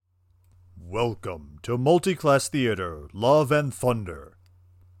Welcome to Multiclass Theater, Love and Thunder.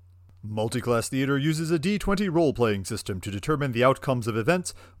 Multiclass Theater uses a D20 role-playing system to determine the outcomes of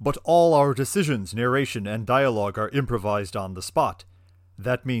events, but all our decisions, narration, and dialogue are improvised on the spot.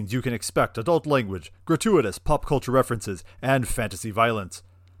 That means you can expect adult language, gratuitous pop culture references, and fantasy violence.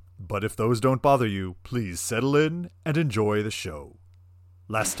 But if those don't bother you, please settle in and enjoy the show.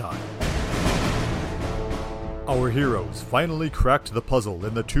 Last time. Our heroes finally cracked the puzzle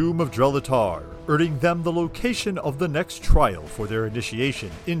in the Tomb of Drelatar, earning them the location of the next trial for their initiation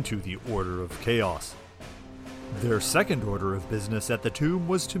into the Order of Chaos. Their second order of business at the tomb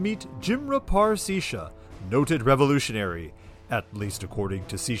was to meet Jimra Par Sisha, noted revolutionary, at least according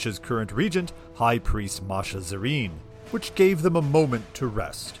to Sisha's current regent, High Priest Masha Zareen, which gave them a moment to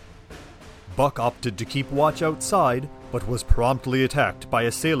rest. Buck opted to keep watch outside, but was promptly attacked by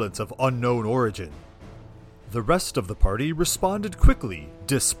assailants of unknown origin. The rest of the party responded quickly,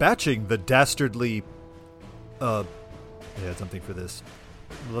 dispatching the dastardly... I had something for this.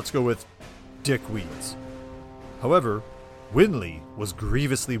 Let's go with dickweeds. However, Winley was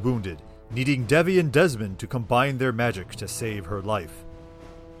grievously wounded, needing Devi and Desmond to combine their magic to save her life.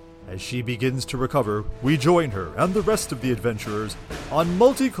 As she begins to recover, we join her and the rest of the adventurers on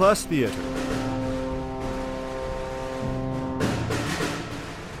Multiclass Theater.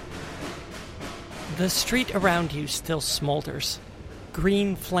 The street around you still smolders.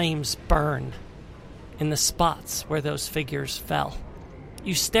 Green flames burn in the spots where those figures fell.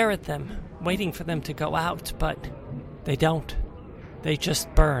 You stare at them, waiting for them to go out, but they don't. They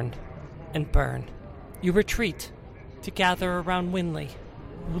just burn and burn. You retreat to gather around Winley,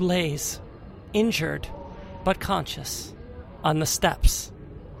 who lays, injured but conscious, on the steps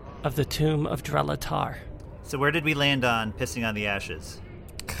of the Tomb of Drelatar. So where did we land on pissing on the ashes?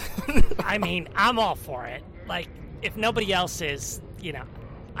 I mean, I'm all for it. Like, if nobody else is,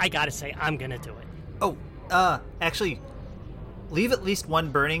 I gotta say, I'm gonna do it. Oh, actually, leave at least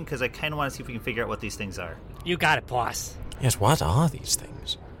one burning, because I kind of want to see if we can figure out what these things are. You got it, boss. Yes, what are these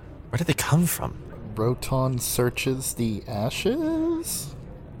things? Where did they come from? Rotan searches the ashes?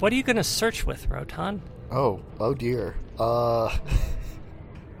 What are you gonna search with, Rotan? Oh dear. A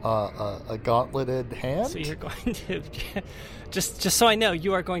gauntleted hand? So you're going to... Just so I know,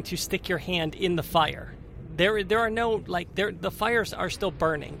 you are going to stick your hand in the fire. There are no, the fires are still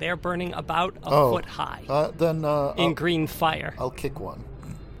burning. They are burning about a foot high. In green fire. I'll kick one.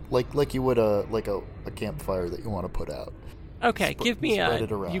 Like you would a campfire that you want to put out. Okay, give me spread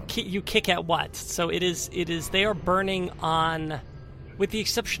it around. You kick at what? So it is they are burning on, with the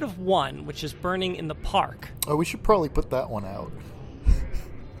exception of one, which is burning in the park. Oh, we should probably put that one out.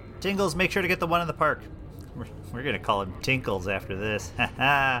 Tingles, make sure to get the one in the park. We're going to call him Tinkles after this.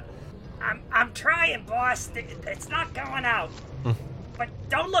 I'm trying, boss. It's not going out. But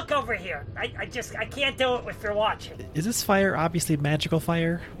don't look over here. I can't do it if you're watching. Is this fire obviously magical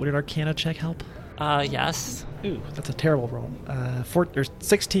fire? Would an Arcana check help? Yes. Ooh, that's a terrible roll.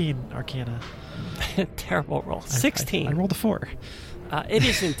 16 Arcana. Terrible roll. 16. I rolled a 4. It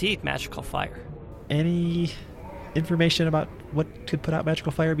is indeed magical fire. Any information about what could put out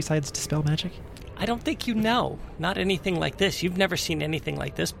magical fire besides dispel magic? I don't think you know. Not anything like this. You've never seen anything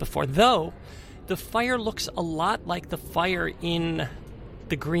like this before. Though, the fire looks a lot like the fire in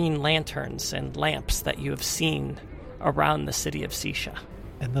the green lanterns and lamps that you have seen around the city of Sisha.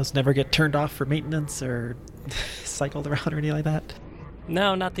 And those never get turned off for maintenance or cycled around or anything like that?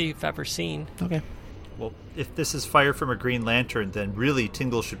 No, not that you've ever seen. Okay. Well, if this is fire from a green lantern, then really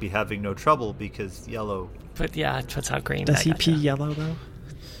Tingle should be having no trouble because yellow... But yeah, it puts out green. Does he pee yellow, though?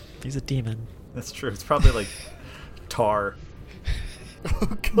 He's a demon. That's true. It's probably like tar.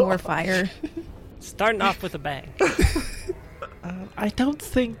 More fire. Starting off with a bang. I don't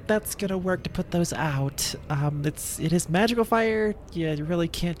think that's gonna work to put those out. It is magical fire. Yeah, you really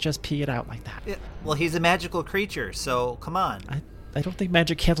can't just pee it out like that. Yeah, well, he's a magical creature, so come on. I don't think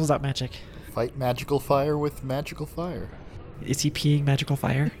magic cancels out magic. Fight magical fire with magical fire. Is he peeing magical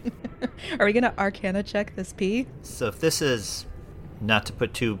fire? Are we gonna Arcana check this pee? So if this is, not to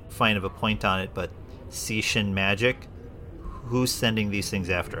put too fine of a point on it, but Sishan magic, who's sending these things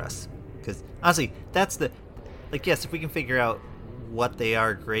after us? Because honestly, that's the... yes, if we can figure out what they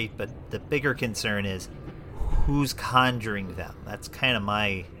are, great, but the bigger concern is who's conjuring them. That's kind of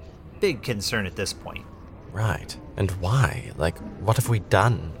my big concern at this point. Right. And why? What have we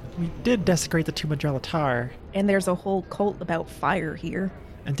done? We did desecrate the Tomb of Drelatar. And there's a whole cult about fire here.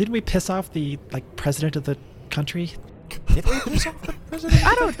 And didn't we piss off the, president of the country? Did we piss off the president?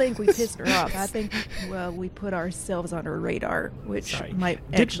 I don't think we pissed her off. I think, we put ourselves on her radar, which might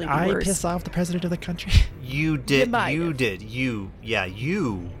actually be worse. Did I piss off the president of the country? You did. You You did.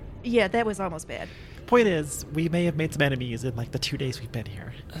 You Yeah, that was almost bad. Point is, we may have made some enemies in like the 2 days we've been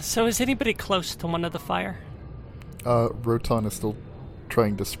here. So is anybody close to one of the fire? Rotan is still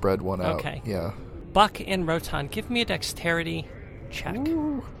trying to spread one out. Okay. Yeah. Buck and Rotan, give me a dexterity check.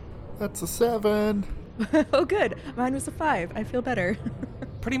 Ooh, that's a 7. Oh, good. Mine was a 5. I feel better.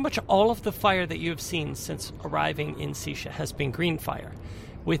 Pretty much all of the fire that you have seen since arriving in Sisha has been green fire,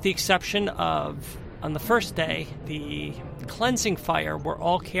 with the exception of, on the first day, the cleansing fire were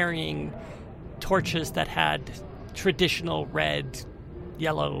all carrying torches that had traditional red,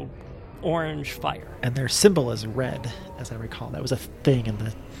 yellow, orange fire. And their symbol is red, as I recall. That was a thing in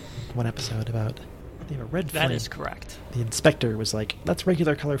the one episode about they have a red flame. That is correct. The inspector was like, that's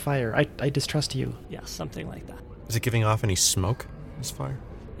regular color fire. I distrust you. Yeah, something like that. Is it giving off any smoke, this fire?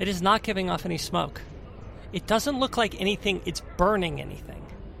 It is not giving off any smoke. It doesn't look like it's burning anything.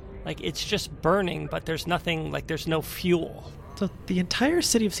 Like, it's just burning, but there's nothing, like, there's no fuel. So the entire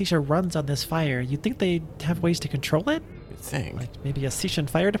city of Sisha runs on this fire. You'd think they'd have ways to control it? You'd think. Like maybe a Sishan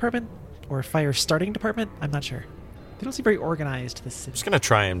fire department? Or a fire starting department? I'm not sure. They don't seem very organized, this city. I'm just going to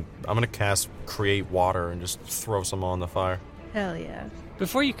try and... I'm going to cast Create Water and just throw some on the fire. Hell yeah.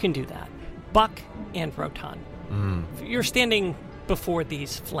 Before you can do that, Buck and Rotan, you're standing before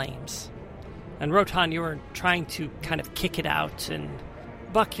these flames. And Rotan, you are trying to kind of kick it out, and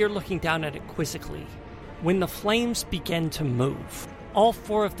Buck, you're looking down at it quizzically. When the flames begin to move, all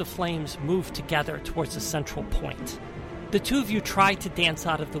 4 of the flames move together towards a central point. The 2 of you try to dance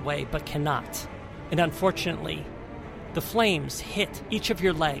out of the way, but cannot. And unfortunately, the flames hit each of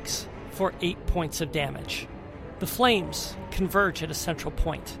your legs for 8 points of damage. The flames converge at a central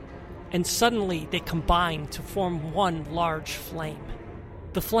point, and suddenly they combine to form one large flame.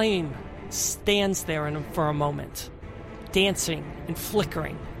 The flame stands there for a moment, dancing and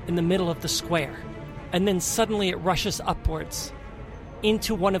flickering in the middle of the square, and then suddenly it rushes upwards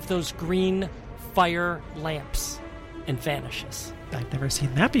into one of those green fire lamps and vanishes. I've never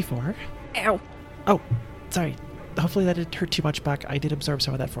seen that before. Ow. Oh, sorry. Hopefully that didn't hurt too much, Buck. I did absorb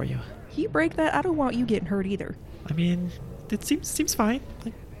some of that for you. You break that, I don't want you getting hurt either. I mean, it seems fine.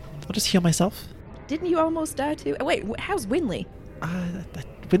 Like, I'll just heal myself. Didn't you almost die too? Oh, wait, how's Winley?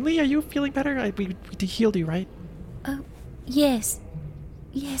 Winley, are you feeling better? We healed you, right? Yes.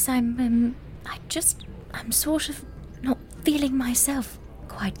 Yes, I'm sort of not feeling myself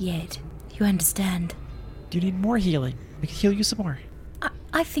quite yet. You understand? Do you need more healing? We can heal you some more.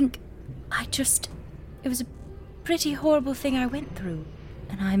 I think it was a pretty horrible thing I went through.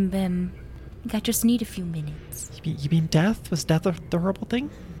 And I think I just need a few minutes. You mean death? Was death the horrible thing?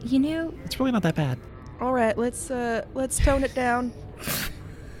 You know... It's really not that bad. All right, let's tone it down.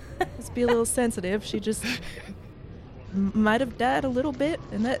 Let's be a little sensitive. She just might have died a little bit,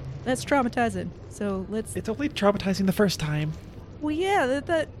 and that's traumatizing. So let's... It's only traumatizing the first time. Well, yeah,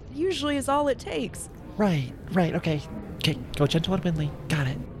 that usually is all it takes. Right, okay. Okay, go gentle on Winley. Got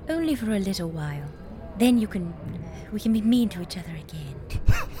it. Only for a little while. Then we can be mean to each other again.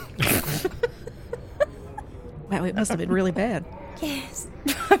 Wow, it must have been really bad. Yes.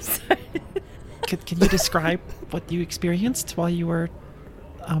 I'm sorry. Can you describe what you experienced while you were...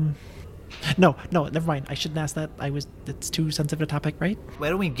 No, never mind. I shouldn't ask that. It's too sensitive a topic, right? Why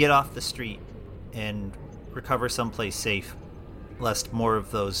don't we get off the street and recover someplace safe, lest more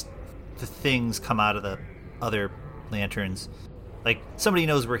of the things come out of the other lanterns. Like, somebody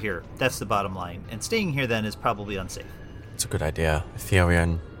knows we're here. That's the bottom line. And staying here then is probably unsafe. It's a good idea. I fear we are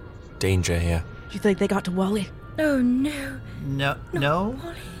in danger here. Do you think they got to Wally? Oh, no. No.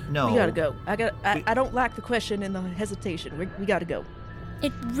 Wally. No. We gotta go. I don't like the question and the hesitation. We gotta go.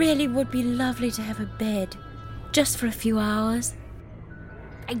 It really would be lovely to have a bed. Just for a few hours.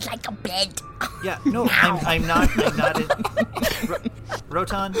 I'd like a bed. Yeah, no, I'm not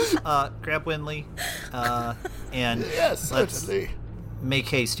Rotan, grab Winley, and Yes, let's certainly. make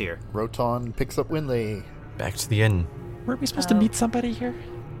haste here. Rotan picks up Winley. Back to the inn. Weren't we supposed to meet somebody here?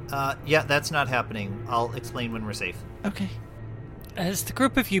 Yeah, that's not happening. I'll explain when we're safe. Okay. As the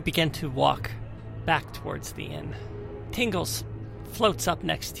group of you begin to walk back towards the inn, Tingles floats up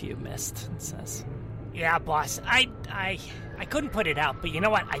next to you, Mist, and says, "Yeah, boss. I couldn't put it out, but you know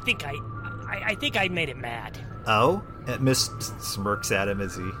what? I think I made it mad." Oh? Mist smirks at him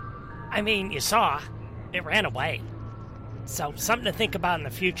as he... I mean, you saw. It ran away. So, something to think about in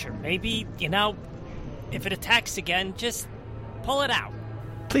the future. Maybe, if it attacks again, just pull it out.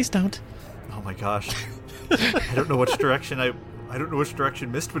 Please don't. Oh my gosh. I don't know which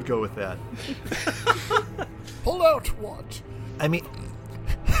direction Mist would go with that. Pull out what? I mean...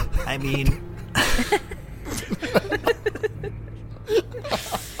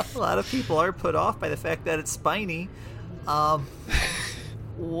 A lot of people are put off by the fact that it's spiny.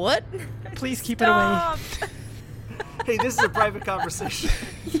 What? Please keep it away. Hey, this is a private conversation.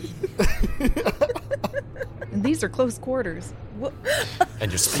 And these are close quarters. What?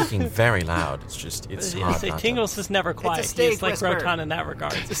 And you're speaking very loud. It's hard Say, not to. Tingles is never quiet. stage He's like whisper. Rotan in that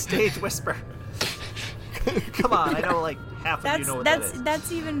regard. It's a stage whisper. Come on, I know like half of you know what that is.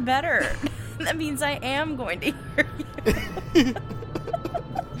 That's even better. That means I am going to hear you.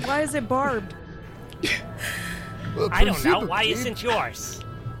 Why is it barbed? I don't know. Why presumably isn't yours?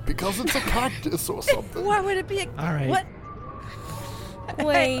 Because it's a cactus or something. Why would it be? All right. What?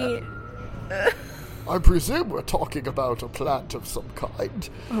 Wait. I presume we're talking about a plant of some kind.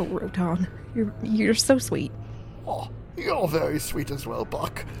 Oh, Rotan, you're so sweet. Oh, you're very sweet as well,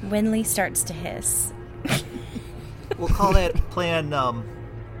 Buck. Winley starts to hiss. We'll call that plan.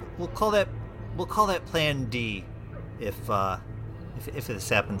 We'll call that Plan D, if this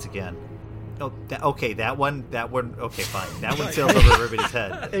happens again. Oh, okay, that one. Okay, fine. That one sails over everybody's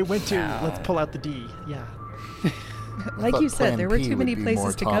head. It went to, let's pull out the D. Yeah. Like thought you said, Plan there were P too would many be places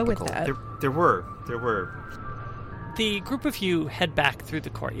more to go with topical. that. There were. The group of you head back through the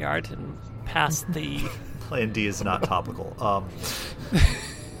courtyard and past the Plan D is not topical.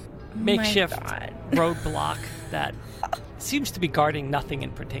 makeshift God. roadblock that seems to be guarding nothing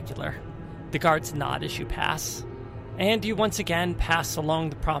in particular. The guards nod as you pass, and you once again pass along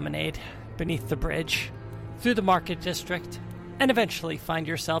the promenade, beneath the bridge, through the market district, and eventually find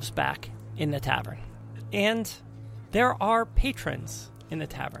yourselves back in the tavern. And there are patrons in the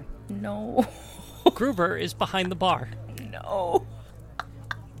tavern. No. Gruber is behind the bar, No.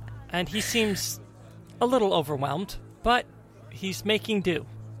 and he seems a little overwhelmed, but he's making do.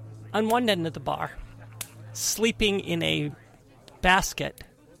 On one end of the bar, sleeping in a basket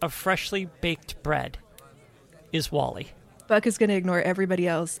of freshly baked bread, is Wally. Buck is going to ignore everybody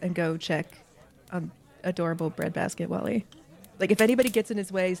else and go check on adorable breadbasket Wally. Like, if anybody gets in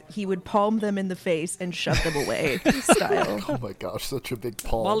his way, he would palm them in the face and shove them away, style. Oh my gosh, such a big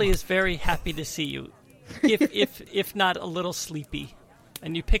palm. Wally is very happy to see you, if not a little sleepy.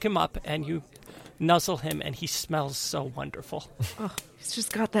 And you pick him up and you nuzzle him, and he smells so wonderful. Oh, he's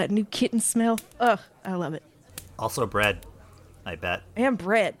just got that new kitten smell. Ugh, I love it. Also bread, I bet. And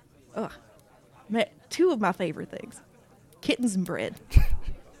bread. Ugh. Man, two of my favorite things. Kittens and bread.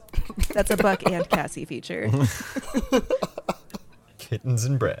 That's a Buck and Cassie feature. Kittens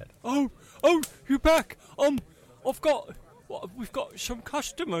and bread. Oh, you're back. We've got some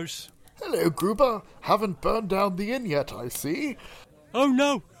customers. Hello, Gruber. Haven't burned down the inn yet, I see. Oh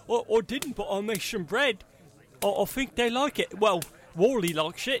no, I didn't, but I made some bread. I think they like it. Well, Wally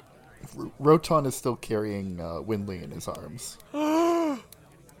likes it. Rotan is still carrying Winley in his arms. Oh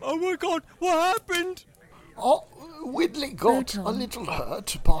my god, what happened? Oh, Winley got Rotan. a little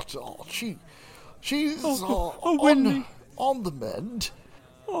hurt, but she's Winley. on the mend.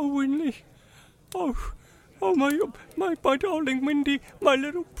 Oh, Winley. Oh, my darling Windy, my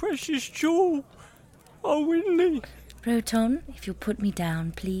little precious jewel. Oh, Winley. Roton, if you'll put me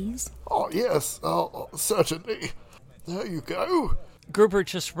down, please. Oh, yes, certainly. There you go. Gruber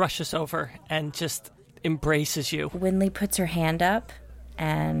just rushes over and just embraces you. Winley puts her hand up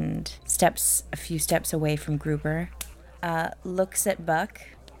and steps a few steps away from Gruber. Looks at Buck.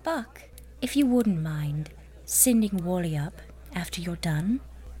 Buck, if you wouldn't mind sending Wally up after you're done.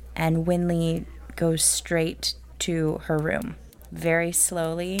 And Winley goes straight to her room, very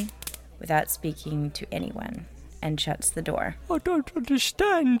slowly, without speaking to anyone, and shuts the door. I don't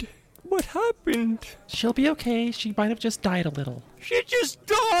understand. What happened? She'll be okay. She might have just died a little. She just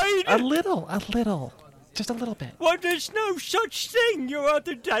died! A little. Just a little bit. Well, there's no such thing. You're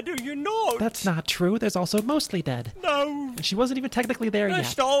either dead or you're not. That's not true. There's also mostly dead. No, And she wasn't even technically there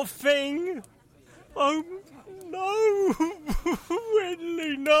that's yet. not a thing. Oh, no.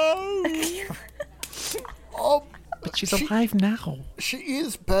 Winley, no. But she's alive now. She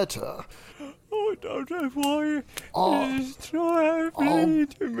is better. I don't know why Oh. it's not happening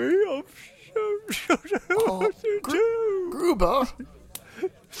to me. I'm so don't know what to do. Gruber,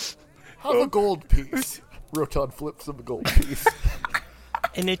 have a gold piece. Rotan flips him a gold piece.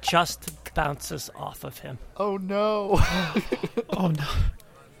 And it just bounces off of him. Oh no. Oh no.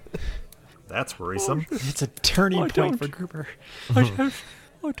 That's worrisome. It's a turning I point don't- for Gruber.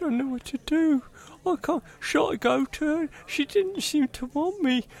 I don't know what to do. I can't. Shall I go to her? She didn't seem to want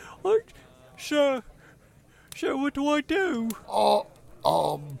me. Sir, what do I do?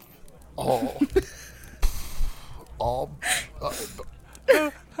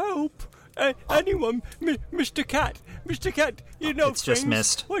 Help! Anyone, Mr. Cat, you know It's just things.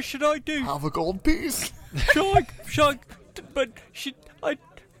 missed. What should I do? Have a gold piece. Shall I, but I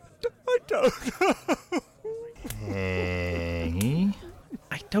don't know. Hey.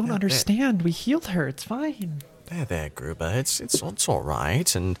 I don't understand. We healed her. It's fine. There, Gruber. It's all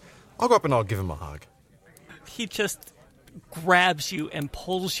right, and I'll go up and I'll give him a hug. He just grabs you and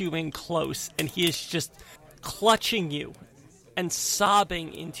pulls you in close, and he is just clutching you and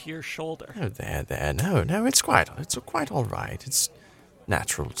sobbing into your shoulder. Oh, there. No, it's quite all right. It's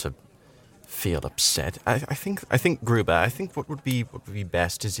natural to feel upset. I think Gruber. I think what would be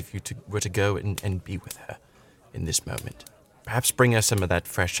best is if you were to go and be with her in this moment. Perhaps bring her some of that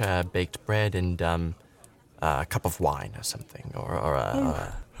fresh baked bread and a cup of wine or something,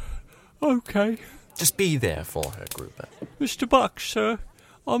 or Okay. Just be there for her, Gruber. Mr. Buck, sir,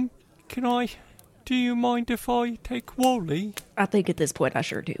 do you mind if I take Wally? I think at this point I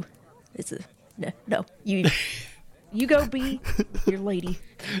sure do. No. You go be with your lady.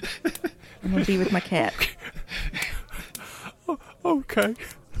 I'm gonna be with my cat. Okay.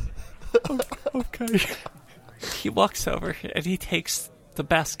 Okay. He walks over and he takes the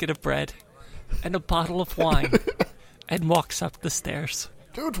basket of bread and a bottle of wine and walks up the stairs.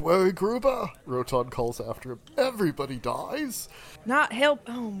 Don't worry, Gruber, Rotan calls after him. Everybody dies. Not help.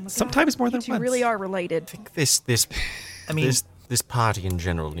 Oh my God. Sometimes more than You two once. really are related. I think this party in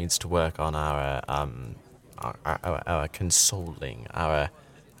general needs to work on our consoling, our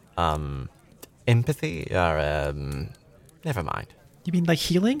empathy, our never mind. You mean like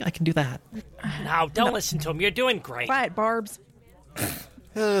healing? I can do that. Now, don't listen to him. You're doing great. Quiet, Barbs.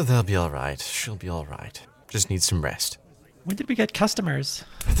 They'll be all right. She'll be all right. Just needs some rest. When did we get customers?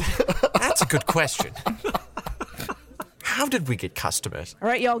 That's a good question. How did we get customers? All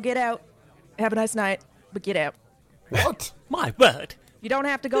right, y'all, get out. Have a nice night, but get out. What? My word. You don't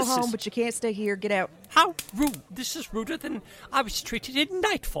have to go This home, is- but you can't stay here. Get out. How rude. This is ruder than I was treated in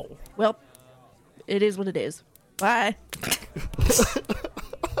Nightfall. Well, it is what it is. Bye.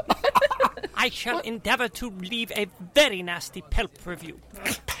 I shall endeavor to leave a very nasty Pelp review.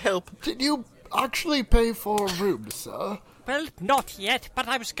 Did you actually pay for a room, sir? Well, not yet, but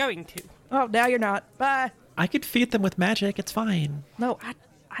I was going to. Oh, now you're not. Bye. I could feed them with magic. It's fine. No,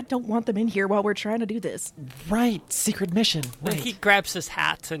 I don't want them in here while we're trying to do this. Right. Secret mission. And Right. he grabs his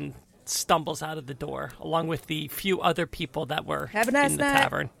hat and stumbles out of the door, along with the few other people that were Have a nice in the night.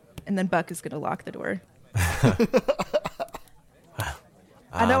 tavern. And then Buck is going to lock the door.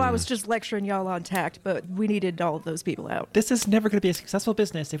 I know I was just lecturing y'all on tact, but we needed all of those people out. This is never going to be a successful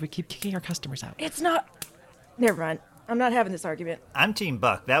business if we keep kicking our customers out. It's not. Never mind. I'm not having this argument. I'm Team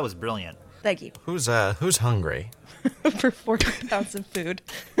Buck. That was brilliant. Thank you. Who's hungry? For 40 pounds of food.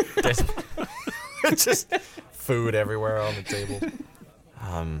 Just food everywhere on the table.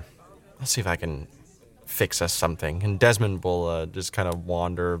 I'll see if I can fix us something. And Desmond will just kind of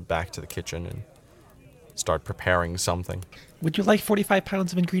wander back to the kitchen and start preparing something. Would you like 45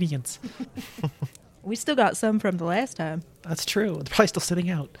 pounds of ingredients? We still got some from the last time. That's true. They're probably still sitting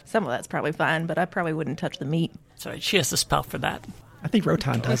out. Some of that's probably fine, but I probably wouldn't touch the meat. Sorry, she has a spell for that. I think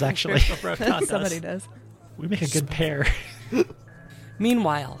Rotan does, actually. Rotan does. Somebody does. We make a good pair.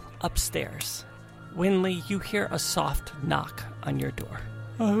 Meanwhile, upstairs, Winley, you hear a soft knock on your door.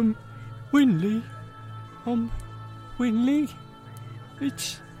 Winley? Winley?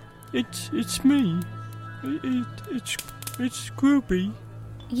 It's me. It's Groovy.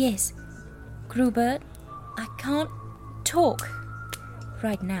 Yes, Gruber, I can't talk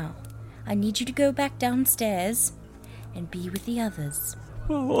right now. I need you to go back downstairs and be with the others.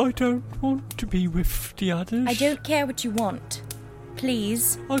 Well, I don't want to be with the others. I don't care what you want.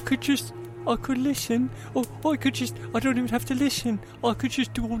 Please. I could listen, or I don't even have to listen. I could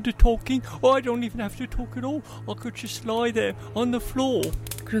just do all the talking, or I don't even have to talk at all. I could just lie there on the floor.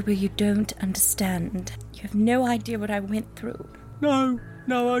 Gruber, you don't understand. You have no idea what I went through. No,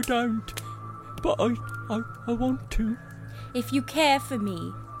 I don't. But I want to. If you care for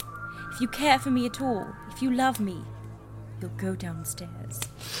me at all, if you love me, you'll go downstairs.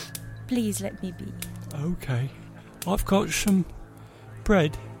 Please let me be. Okay. I've got some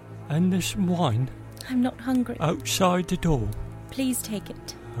bread and there's some wine I'm not hungry. outside the door. Please take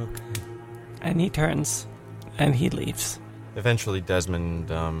it. Okay. And he turns and he leaves. Eventually, Desmond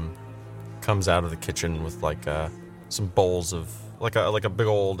comes out of the kitchen with some bowls of like a big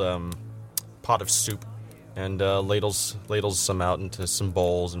old pot of soup, and ladles some out into some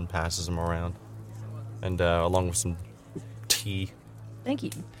bowls and passes them around, and along with some tea. Thank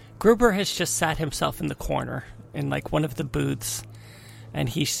you. Gruber has just sat himself in the corner in like one of the booths, and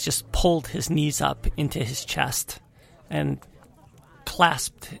he's just pulled his knees up into his chest and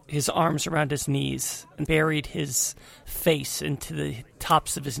clasped his arms around his knees and buried his face into the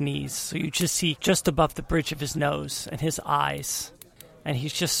tops of his knees. So you just see just above the bridge of his nose and his eyes, and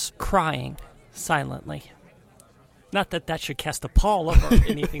he's just crying silently. Not that that should cast a pall over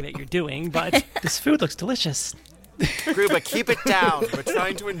anything that you're doing, but This food looks delicious. Gruber, keep it down. We're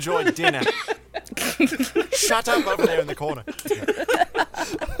trying to enjoy dinner. Shut up over there in the corner.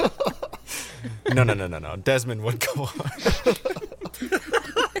 No. Desmond would go on.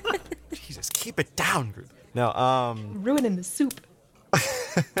 Jesus, keep it down, Gruber. No, Ruining the soup.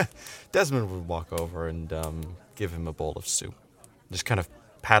 Desmond would walk over and give him a bowl of soup. Just kind of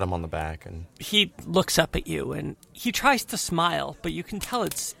pat him on the back and... He looks up at you and he tries to smile, but you can tell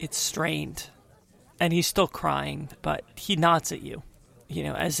it's strained. And he's still crying, but he nods at you,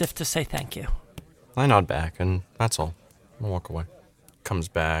 as if to say thank you. I nod back, and that's all. I walk away. Comes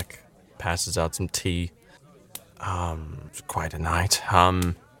back, passes out some tea. It's quite a night.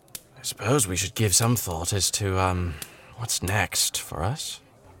 I suppose we should give some thought as to, what's next for us.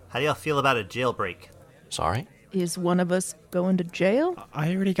 How do y'all feel about a jailbreak? Sorry? Is one of us going to jail?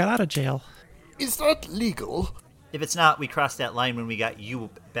 I already got out of jail. Is that legal? If it's not, we crossed that line when we got you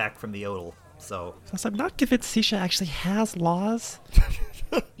back from the Odal, so... Plus, I'm not convinced Sisha actually has laws.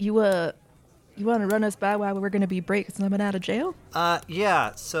 You want to run us by while we're going to be breaking someone out of jail?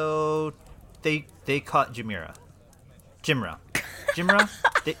 Yeah, so... They caught Jimira. Jimra? Jimra.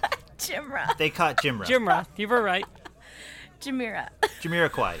 They caught Jimra. Jimra, you were right. Jamira.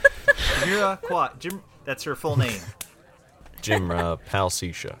 Jamiroquai. Jamiroquai. That's her full name. Jimra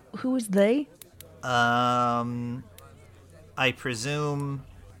Palsisha. Who is they? I presume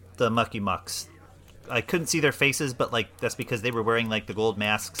the Mucky Mucks. I couldn't see their faces, but that's because they were wearing the gold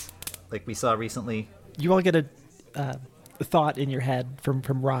masks, like we saw recently. You all get a thought in your head from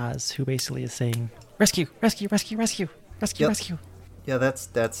Roz, who basically is saying, "Rescue, rescue, rescue, rescue, rescue, Yep. rescue." Yeah, that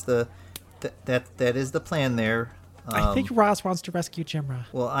is the plan there. I think Roz wants to rescue Jimra.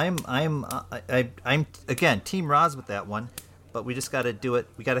 Well, I'm again Team Roz with that one, but we just got to do it.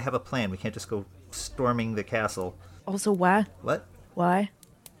 We got to have a plan. We can't just go storming the castle. Also, why? What? Why?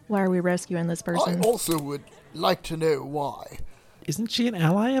 Why are we rescuing this person? I also would like to know why. Isn't she an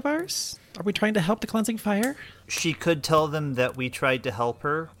ally of ours? Are we trying to help the cleansing fire? She could tell them that we tried to help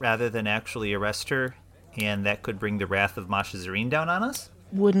her rather than actually arrest her, and that could bring the wrath of Masha Zareen down on us.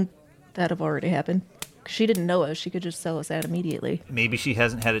 Wouldn't that have already happened? 'Cause she didn't know us. She could just sell us out immediately. Maybe she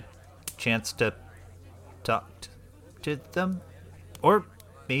hasn't had a chance to talk to them, or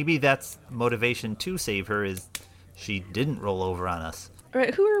maybe that's motivation to save her is she didn't roll over on us. All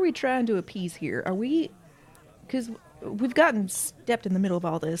right, who are we trying to appease here? Are we... Because we've gotten stepped in the middle of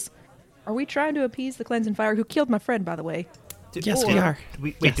all this. Are we trying to appease the cleansing fire, who killed my friend, by the way? Yes, we are.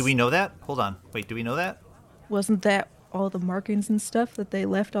 Wait, do we know that? Hold on. Wait, do we know that? Wasn't that all the markings and stuff that they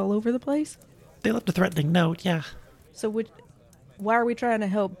left all over the place? They left a threatening note, yeah. So why are we trying to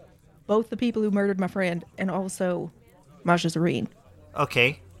help both the people who murdered my friend and also Masha Zareen?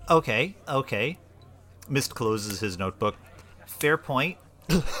 Okay. Mist closes his notebook. Fair point.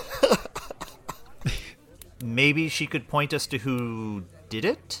 Maybe she could point us to who did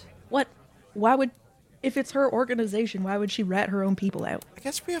it? What? Why would... If it's her organization, why would she rat her own people out? I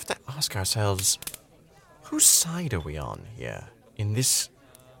guess we have to ask ourselves, whose side are we on here? In this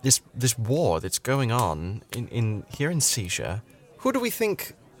war that's going on in here in Sisha, who do we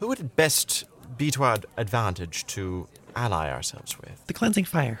think, who would it best be to our advantage to ally ourselves with? The cleansing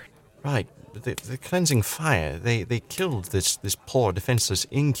fire. Right, the cleansing fire, they killed this poor defenseless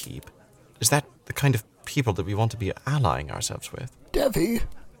innkeep. Is that the kind of people that we want to be allying ourselves with? Devi,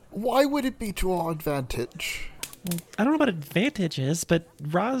 why would it be to our advantage? I don't know what advantage is, but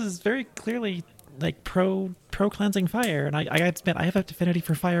Roz is very clearly pro cleansing fire, and I admit I have an affinity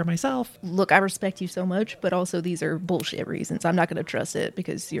for fire myself. Look, I respect you so much, but also these are bullshit reasons. I'm not going to trust it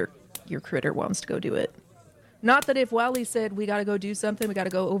because your critter wants to go do it. Not that if Wally said we got to go do something, we got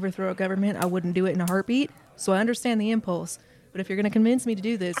to go overthrow a government, I wouldn't do it in a heartbeat. So I understand the impulse, but if you're going to convince me to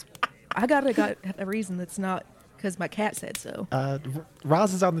do this, I got a reason that's not because my cat said so.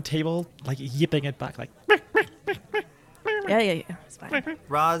 Roz is on the table, yipping it back, Yeah, it's fine.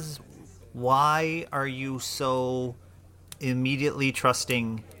 Roz, why are you so immediately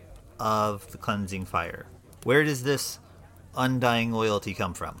trusting of the cleansing fire? Where does this undying loyalty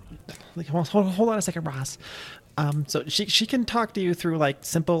come from? Hold on a second, Roz. So she can talk to you through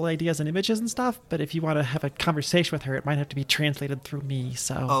simple ideas and images and stuff, but if you want to have a conversation with her, it might have to be translated through me.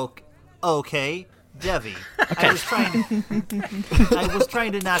 So okay, Devi. Okay. I was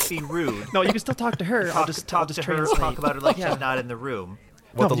trying to not be rude. No, you can still talk to her. I'll just to her, translate. talk about her like she's not in the room.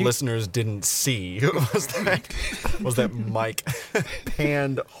 What the listeners didn't see was that Mike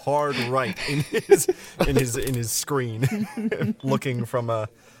panned hard right in his screen, looking from an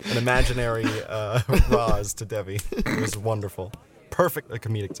imaginary Roz to Devi. It was wonderful, perfect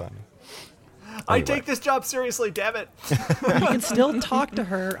comedic timing. I Anyway. take this job seriously, damn it. You can still talk to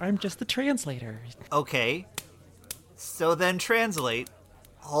her. I'm just the translator. Okay. So then translate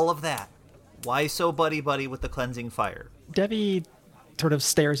all of that. Why so buddy-buddy with the cleansing fire? Devi sort of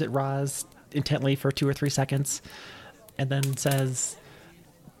stares at Roz intently for 2 or 3 seconds and then says,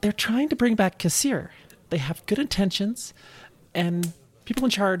 they're trying to bring back Kassir. They have good intentions, and people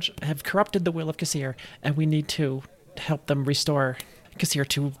in charge have corrupted the will of Kassir, and we need to help them restore Kassir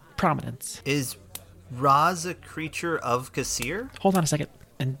to prominence. Is Roz a creature of Kassir? Hold on a second.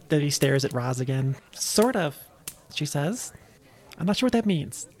 And Devi stares at Roz again. Sort of, she says. I'm not sure what that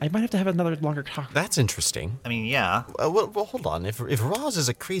means. I might have to have another longer talk. That's interesting. I mean, yeah. Well, hold on. If Roz is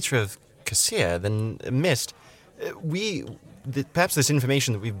a creature of Kassir, then Mist, perhaps this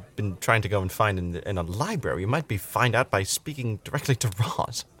information that we've been trying to go and find in a library might be find out by speaking directly to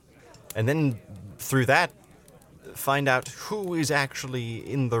Roz. And then through that, find out who is actually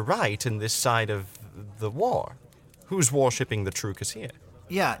in the right in this side of the war. Who's worshipping the true Kassir?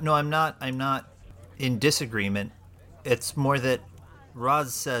 Yeah, no, I'm not in disagreement. It's more that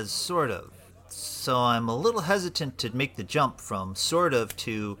Roz says sort of. So I'm a little hesitant to make the jump from sort of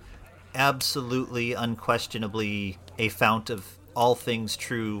to absolutely, unquestionably a fount of all things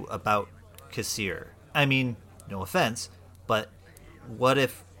true about Kassir. I mean, no offense, but what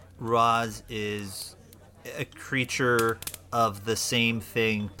if Roz is a creature of the same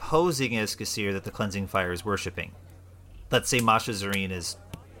thing posing as Kassir that the cleansing fire is worshipping? Let's say Masha Zareen is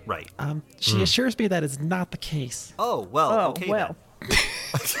right. She assures me that is not the case. Oh, well, okay well.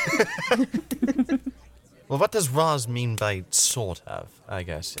 Well, what does Roz mean by sort of, I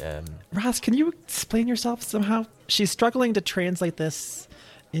guess? Roz, can you explain yourself somehow? She's struggling to translate this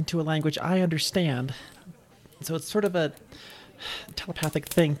into a language I understand. So it's sort of a telepathic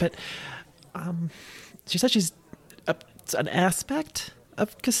thing, but she said she's an aspect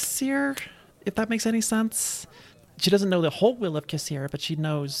of Kassir, if that makes any sense. She doesn't know the whole will of Kassir, but she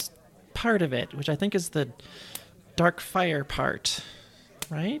knows part of it, which I think is the dark fire part,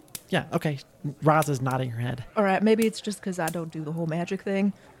 right? Yeah, okay. Roz is nodding her head. All right, maybe it's just because I don't do the whole magic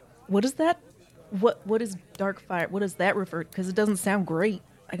thing. What is that? What is dark fire? What does that refer to? Because it doesn't sound great.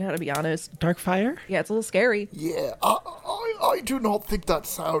 I gotta be honest. Dark fire? Yeah, it's a little scary. Yeah, I do not think that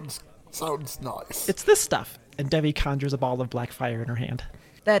sounds nice. It's this stuff. And Devi conjures a ball of black fire in her hand.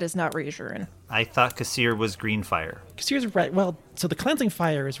 That is not reassuring. I thought Kassir was green fire. Kassir's red. Well, so the cleansing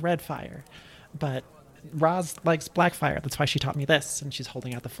fire is red fire, but Roz likes black fire. That's why she taught me this, and she's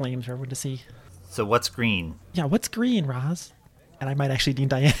holding out the flames for everyone to see. So what's green? Yeah, what's green, Roz? And I might actually need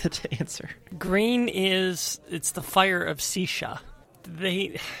Diana to answer. Green it's the fire of Sisha.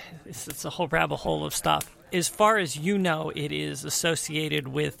 It's a whole rabbit hole of stuff. As far as you know, it is associated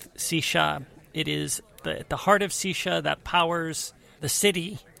with Sisha. It is the heart of Sisha that powers the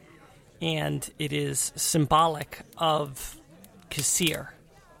city, and it is symbolic of Kassir.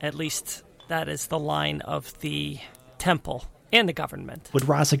 At least that is the line of the temple and the government. Would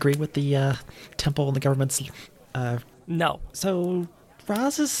Roz agree with the temple and the government's... No. So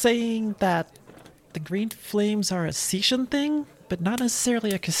Roz is saying that the green flames are a Sishan thing, but not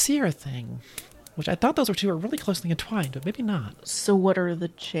necessarily a Kassir thing. Which I thought those two were really closely entwined, but maybe not. So what are the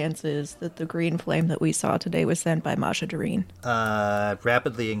chances that the green flame that we saw today was sent by Masha Doreen?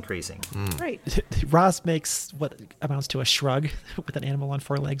 Rapidly increasing. Right. Roz makes what amounts to a shrug with an animal on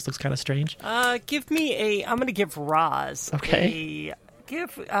 4 legs. Looks kind of strange. Give me I'm going to give Roz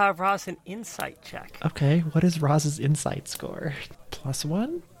give Roz an insight check. Okay, what is Roz's insight score?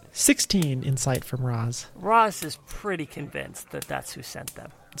 +1? 16 insight from Roz. Roz is pretty convinced that that's who sent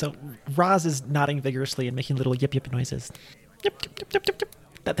them. So Roz is nodding vigorously and making little yip yip noises. Yip yip yip yip yip yip.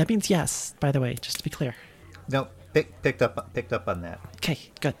 That means yes, by the way, just to be clear. No, picked up on that. Okay,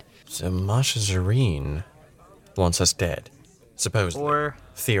 good. So Masha Zareen wants us dead, supposedly. Or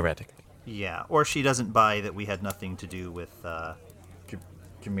theoretically. Yeah, or she doesn't buy that we had nothing to do with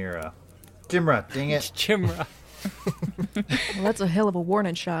Jimira. Jimra, dang it. Jimra. Well, that's a hell of a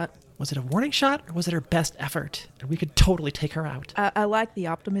warning shot. Was it a warning shot, or was it her best effort? And we could totally take her out. I like the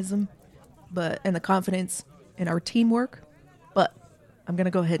optimism, and the confidence in our teamwork, but I'm going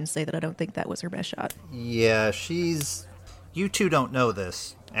to go ahead and say that I don't think that was her best shot. Yeah, you two don't know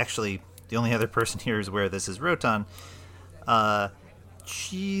this. Actually, the only other person here who's aware of this is Rotan.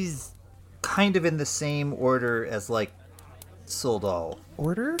 She's kind of in the same order as, like, Soldal.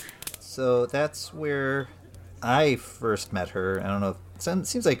 Order? So that's where I first met her. I don't know. It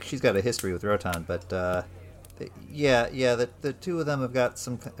seems like she's got a history with Rotan, but the two of them have got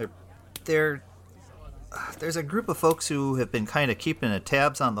some. There's a group of folks who have been kind of keeping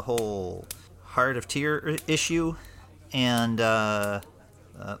tabs on the whole Heart of Tyr issue, and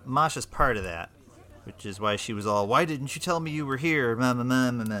Masha's part of that, which is why she was all, why didn't you tell me you were here?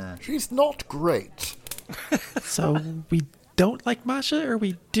 She's not great. So we don't like Masha, or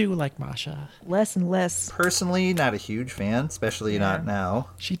we do like Masha? Less and less. Personally, not a huge fan, especially not now.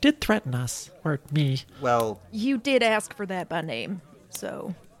 She did threaten us, or me. Well, You did ask for that by name,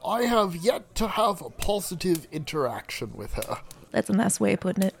 so I have yet to have a positive interaction with her. that's a nice way of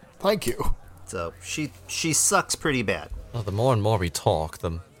putting it. Thank you. so she sucks pretty bad. Well, the more and more we talk,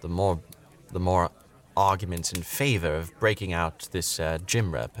 the more arguments in favor of breaking out this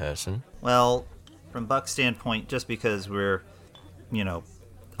Jimra person. Well, from Buck's standpoint, just because we're,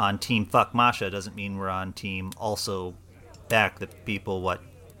 on team fuck Masha doesn't mean we're on team also back the people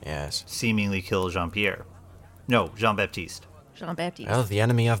Yes. seemingly kill Jean-Pierre. No, Jean-Baptiste. Jean-Baptiste. Well, the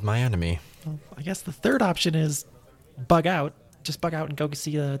enemy of my enemy. Well, I guess the third option is bug out. Just bug out and go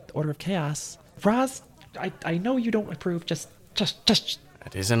see the Order of Chaos. Roz, I know you don't approve. Just.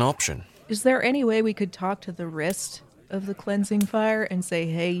 That is an option. Is there any way we could talk to the rest of the cleansing fire and say,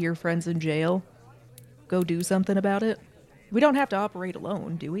 hey, your friend's in jail? Go do something about it? We don't have to operate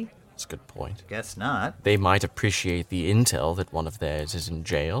alone, do we? That's a good point. Guess not. They might appreciate the intel that one of theirs is in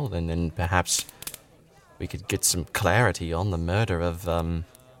jail, and then perhaps we could get some clarity on the murder of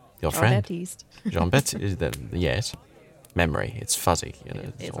your friend. Jean-Baptiste. Jean-Baptiste, yes. Memory, it's fuzzy.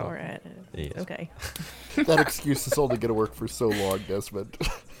 It's all right. Yes. Okay. That excuse is only going to work for so long, Desmond.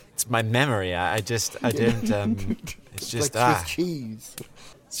 It's my memory. I don't. It's just like Swiss cheese.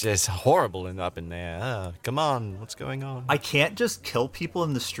 It's just horrible and up in there. Come on, what's going on? I can't just kill people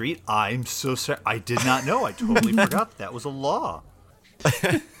in the street. I'm so sorry. I did not know. I totally forgot that was a law.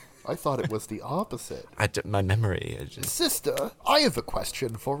 I thought it was the opposite. My memory. Sister, I have a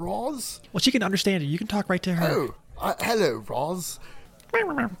question for Roz. Well, she can understand you. You can talk right to her. Hello, Roz.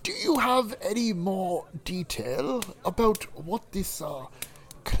 Do you have any more detail about what this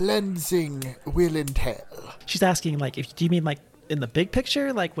cleansing will entail? She's asking, do you mean, in the big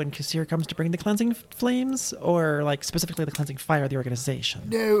picture, when Kasir comes to bring the cleansing flames, or, specifically the cleansing fire of the organization?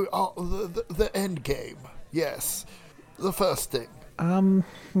 No, the end game. Yes. The first thing.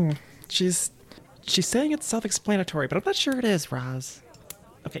 She's saying it's self-explanatory, but I'm not sure it is, Roz.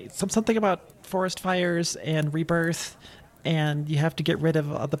 Okay, something about forest fires and rebirth, and you have to get rid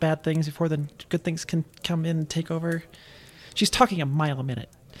of the bad things before the good things can come in and take over. She's talking a mile a minute.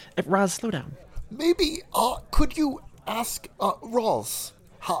 Roz, slow down. Maybe, could you ask, Roz?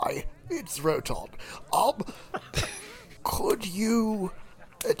 Hi, it's Roton. Could you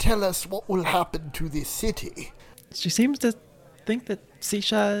tell us what will happen to this city? She seems to think that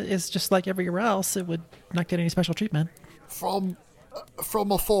Sisha is just like everywhere else. It would not get any special treatment. From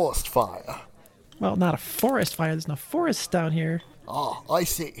a forest fire? Well, not a forest fire. There's no forests down here. I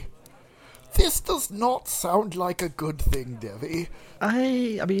see. This does not sound like a good thing, Devi.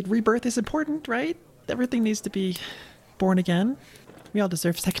 I mean, rebirth is important, right? Everything needs to be born again. We all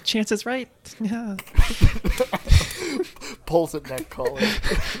deserve second chances, right? Yeah. Pulls at neck collar.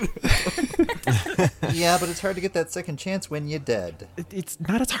 Yeah, but it's hard to get that second chance when you're dead. It's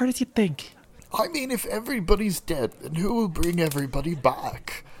not as hard as you think. I mean, if everybody's dead, then who will bring everybody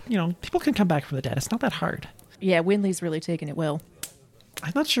back? People can come back from the dead. It's not that hard. Yeah, Winley's really taking it well.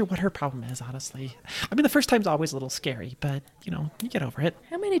 I'm not sure what her problem is, honestly. I mean, the first time's always a little scary, but, you get over it.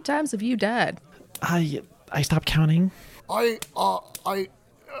 How many times have you died? I stopped counting. I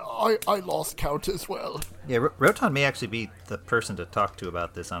lost count as well. Yeah, Roton may actually be the person to talk to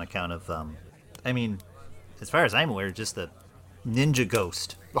about this on account of, as far as I'm aware, just the ninja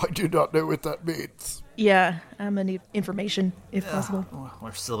ghost. I do not know what that means. Yeah, I'm gonna need information if possible.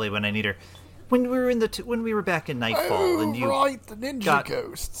 Or silly when I need her. When we were back in Nightfall, and you right, the ninja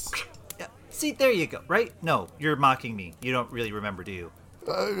ghosts. Yeah, see, there you go. Right? No, you're mocking me. You don't really remember, do you?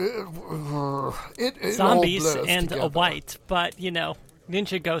 It Zombies all blurs and together. a white, but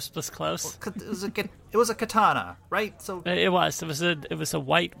Ninja Ghost was close. It was a katana, right? So It was a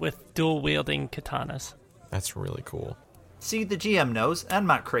white with dual wielding katanas. That's really cool. see, the GM knows. I'm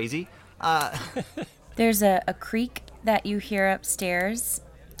not crazy. There's a creak that you hear upstairs,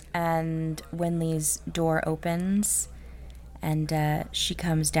 and Winley's door opens, and she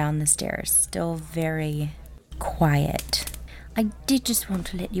comes down the stairs, still very quiet. I did just want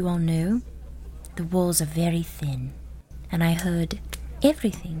to let you all know the walls are very thin, and I heard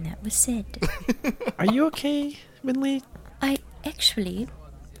everything that was said. Are you okay, Winley? I actually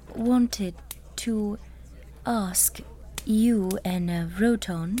wanted to ask you and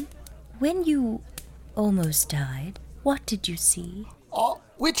Roton, when you almost died, what did you see?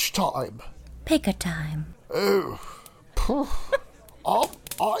 Which time? Pick a time.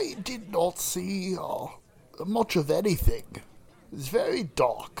 I did not see much of anything. It's very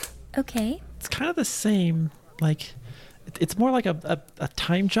dark. Okay. It's kind of the same, like, it's more like a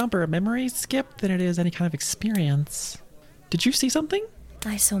time jump or a memory skip than it is any kind of experience. Did you see something?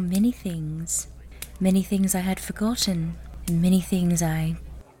 I saw many things. Many things I had forgotten. And many things I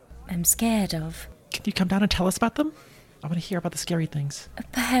am scared of. Can you come down and tell us about them? I want to hear about the scary things.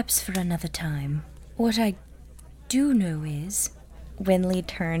 Perhaps for another time. What I do know is, Winley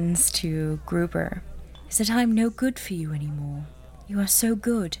turns to Gruber, is that I'm no good for you anymore. You are so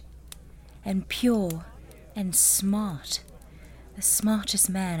good, and pure, and smart. The smartest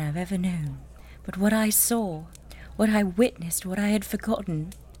man I've ever known. But what I saw, what I witnessed, what I had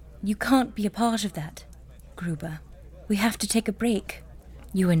forgotten, you can't be a part of that, Gruber. We have to take a break,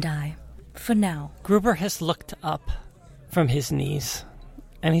 you and I, for now. Gruber has looked up from his knees,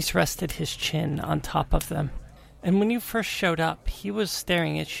 and he's rested his chin on top of them. And when you first showed up, he was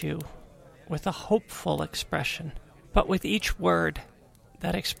staring at you with a hopeful expression. But with each word,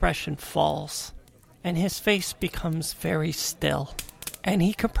 that expression falls, and his face becomes very still. And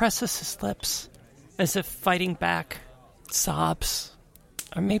he compresses his lips, as if fighting back sobs,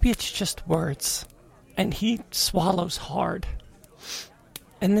 or maybe it's just words. And he swallows hard,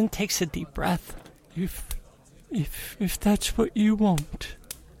 and then takes a deep breath. If that's what you want.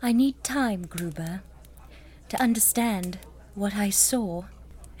 I need time, Gruber, to understand what I saw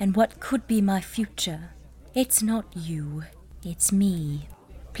and what could be my future. It's not you, it's me.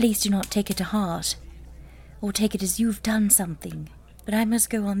 Please do not take it to heart, or take it as you've done something, but I must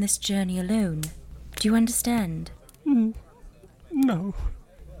go on this journey alone. Do you understand? No.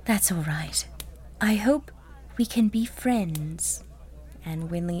 That's all right. I hope we can be friends. And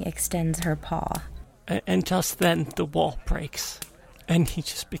Winley extends her paw. And just then the wall breaks, and he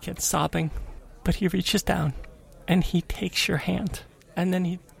just begins sobbing. But he reaches down, and he takes your hand, and then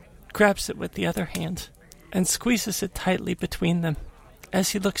he grabs it with the other hand, and squeezes it tightly between them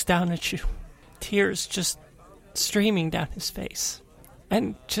as he looks down at you. Tears just streaming down his face,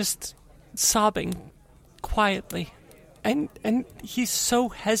 and just sobbing quietly. And he's so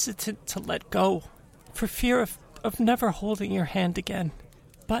hesitant to let go, for fear of never holding your hand again.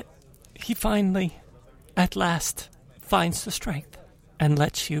 But he finally, at last, finds the strength and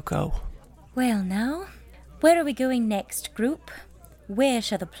lets you go. Well now, where are we going next, group? Where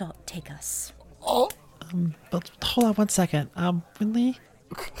shall the plot take us? But hold on one second. Winley,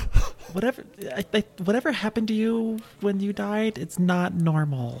 whatever happened to you when you died, it's not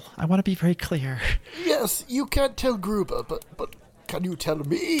normal. I want to be very clear. Yes, you can't tell Gruber, but can you tell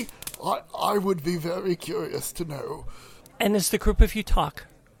me? I would be very curious to know. And as the group of you talk,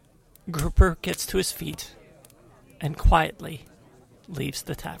 Gruber gets to his feet and quietly leaves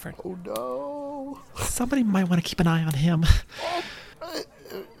the tavern. Oh no. Somebody might want to keep an eye on him.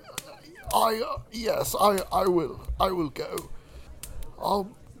 Yes, I will. I will go.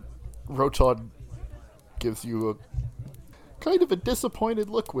 Roton gives you a kind of a disappointed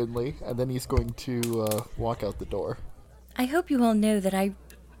look, Winley, and then he's going to walk out the door. I hope you all know that I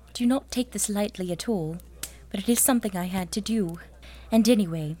do not take this lightly at all, but it is something I had to do. And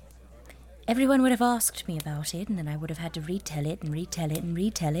anyway, everyone would have asked me about it, and then I would have had to retell it and retell it and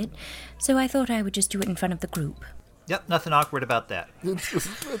retell it, so I thought I would just do it in front of the group. Yep, nothing awkward about that. It's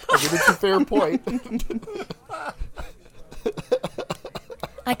a fair point.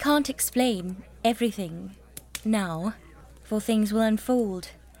 I can't explain everything now, for things will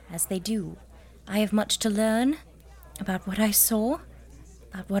unfold as they do. I have much to learn about what I saw,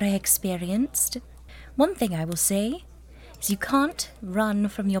 about what I experienced. One thing I will say is you can't run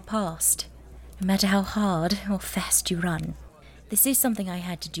from your past, no matter how hard or fast you run. This is something I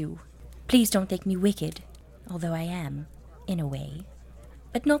had to do. Please don't think me wicked, although I am, in a way.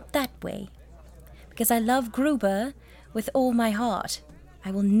 But not that way. Because I love Gruber with all my heart.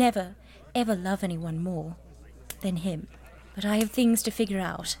 I will never, ever love anyone more than him. But I have things to figure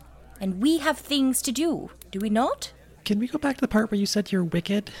out. And we have things to do, do we not? Can we go back to the part where you said you're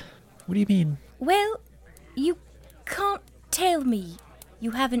wicked? What do you mean? Well, you can't tell me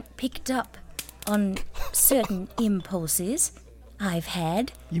you haven't picked up on certain impulses I've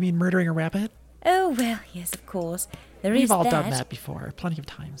had. You mean murdering a rabbit? Oh, well, yes, of course. We've all done that before, plenty of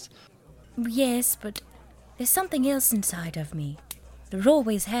times. Yes, but there's something else inside of me. There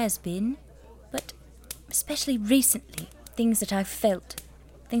always has been, but especially recently, things that I've felt,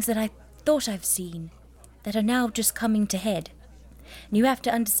 things that I thought I've seen, that are now just coming to head. And you have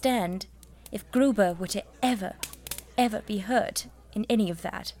to understand, if Gruber were to ever be hurt in any of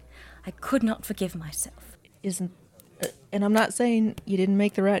that, I could not forgive myself. And I'm not saying you didn't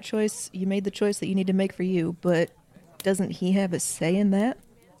make the right choice. You made the choice that you need to make for you, but doesn't he have a say in that?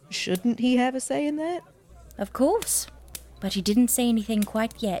 Shouldn't he have a say in that? Of course. But he didn't say anything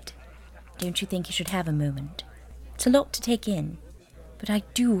quite yet. Don't you think you should have a moment? It's a lot to take in, but I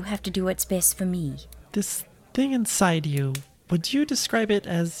do have to do what's best for me. This thing inside you, would you describe it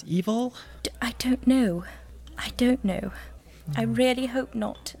as evil? I don't know. I really hope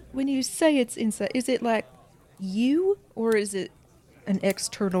not. When you say it's inside, is it like you, or is it an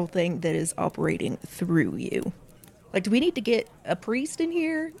external thing that is operating through you? Like, do we need to get a priest in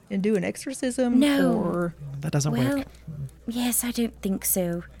here and do an exorcism? No. Or... That doesn't work. Yes, I don't think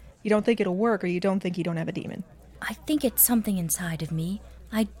so. You don't think it'll work, or you don't think you don't have a demon? I think it's something inside of me.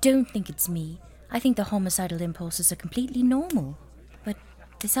 I don't think it's me. I think the homicidal impulses are completely normal. But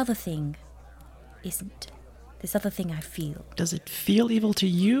this other thing isn't. This other thing I feel. Does it feel evil to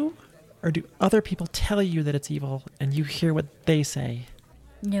you? Or do other people tell you that it's evil and you hear what they say?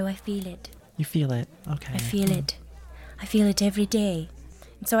 No, I feel it. You feel it? Okay. I feel it. I feel it every day.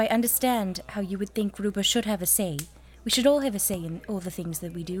 And so I understand how you would think Gruber should have a say. We should all have a say in all the things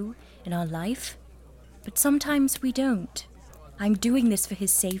that we do in our life. But sometimes we don't. I'm doing this for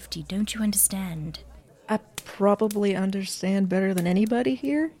his safety, don't you understand? I probably understand better than anybody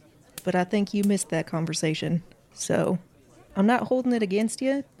here, but I think you missed that conversation. So, I'm not holding it against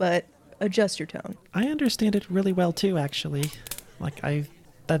you, but adjust your tone. I understand it really well too, actually. Like, I've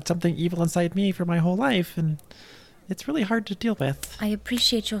had something evil inside me for my whole life, and it's really hard to deal with. I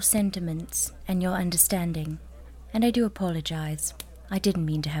appreciate your sentiments and your understanding. And I do apologize. I didn't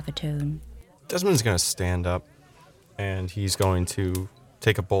mean to have a tone. Desmond's going to stand up, and he's going to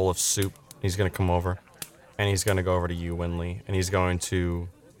take a bowl of soup. He's going to come over, and he's going to go over to you, Winley, and he's going to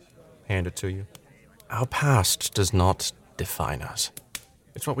hand it to you. Our past does not define us.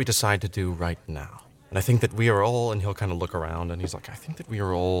 It's what we decide to do right now. And I think that we are all, and he'll kind of look around, and he's like, I think that we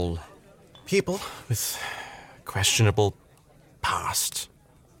are all people with questionable past.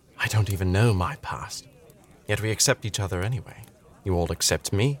 I don't even know my past. Yet we accept each other anyway. You all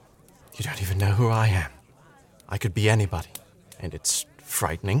accept me. You don't even know who I am. I could be anybody. And it's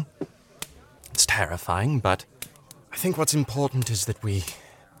frightening. It's terrifying, but I think what's important is that we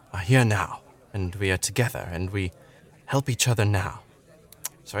are here now, and we are together, and we help each other now.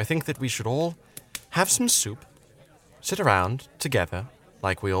 So I think that we should all have some soup, sit around together,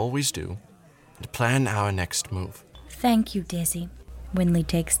 like we always do, and plan our next move. Thank you, Desi. Winley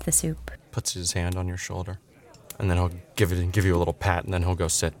takes the soup. Puts his hand on your shoulder, and then he'll give you a little pat, and then he'll go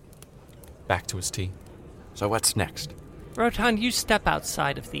sit back to his tea. So what's next? Rotan, you step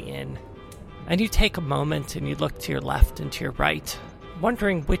outside of the inn, and you take a moment and you look to your left and to your right,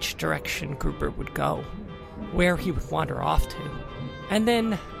 wondering which direction Gruber would go, where he would wander off to. And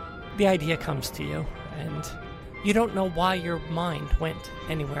then the idea comes to you, and you don't know why your mind went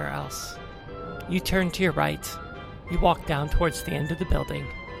anywhere else. You turn to your right, you walk down towards the end of the building,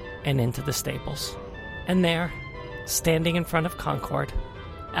 and into the stables. And there, standing in front of Concord,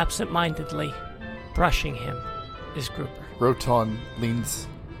 absent-mindedly brushing him, is Gruber. Rotan leans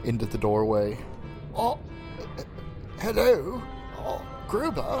into the doorway. Oh, hello? Oh,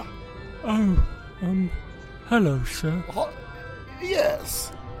 Gruber? Oh, hello, sir.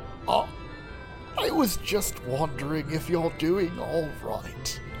 Yes. I was just wondering if you're doing all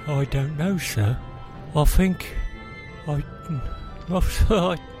right. I don't know, sir. I think... I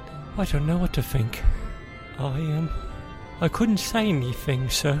don't know what to think. I couldn't say anything,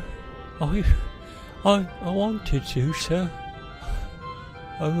 sir. I wanted to, sir.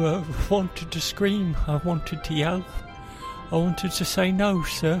 I wanted to scream. I wanted to yell. I wanted to say no,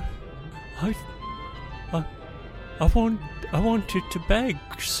 sir. I wanted to beg,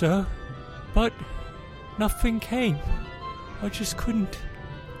 sir, but nothing came. I just couldn't.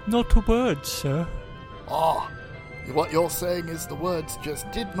 Not a word, sir. What you're saying is the words just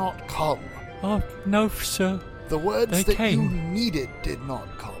did not come. Oh, no, sir. The words they that came. you needed did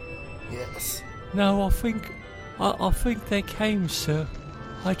not come. Yes. No, I think they came, sir.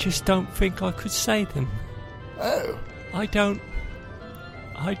 I just don't think I could say them. Oh. I don't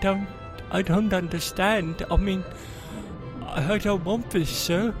understand. I mean, I don't want this,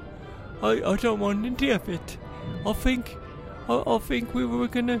 sir. I don't want any of it. I think we were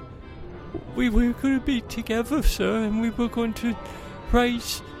gonna be together, sir, and we were going to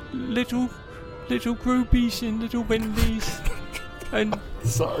raise little Grubies and little Winleys, and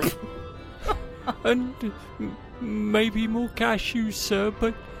sorry, and maybe more cashews, sir.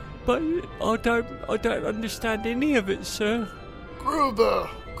 But I don't understand any of it, sir. Gruber.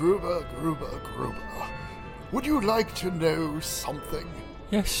 Would you like to know something?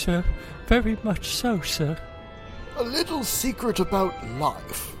 Yes, sir. Very much so, sir. A little secret about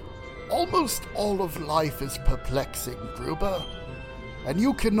life. Almost all of life is perplexing, Gruber. And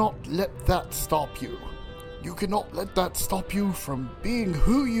you cannot let that stop you. You cannot let that stop you from being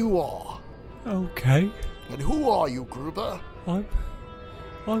who you are. Okay. And who are you, Gruber?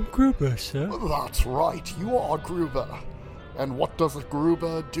 I'm Gruber, sir. That's right, you are Gruber. And what does a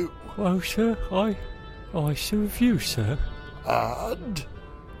Gruber do? Well, sir, I serve you, sir. And?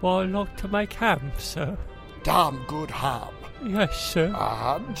 Well, I like to make ham, sir. Damn good ham. Yes, sir.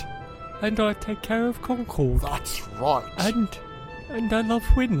 And I take care of Concord. That's right. And I love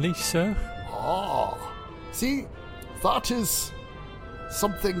Winley, sir. Ah. See, that is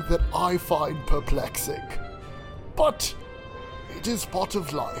something that I find perplexing. But it is part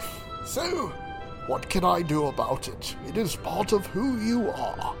of life. So, what can I do about it? It is part of who you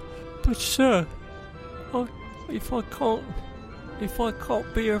are. But, sir, if I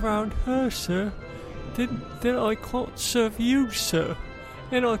can't be around her, sir, then I can't serve you, sir.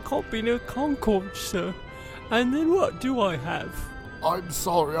 And I can't be near Concord, sir. And then what do I have? I'm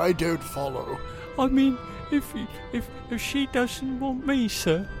sorry, I don't follow. I mean, if she doesn't want me,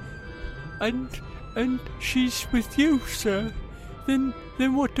 sir, and she's with you, sir, then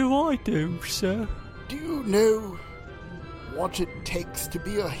what do I do, sir? Do you know what it takes to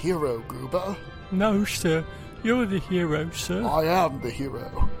be a hero, Gruber? No, sir. You're the hero, sir. I am the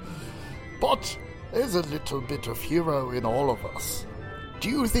hero. But there's a little bit of hero in all of us. Do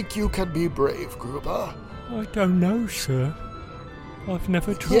you think you can be brave, Gruber? I don't know, sir. I've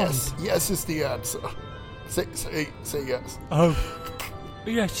never tried. Yes is the answer. Say yes. Oh,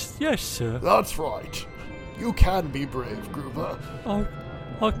 yes, sir. That's right. You can be brave, Gruber.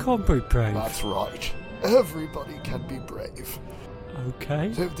 I can't be brave. That's right. Everybody can be brave.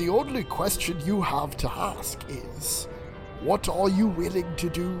 Okay. So the only question you have to ask is, what are you willing to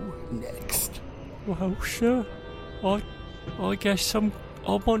do next? Well, sir, I guess I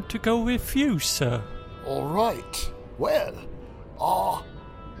want to go with you, sir. All right. Well,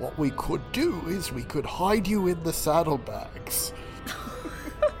 what we could do is we could hide you in the saddlebags.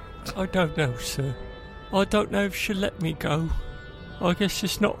 I don't know, sir. I don't know if she'll let me go. I guess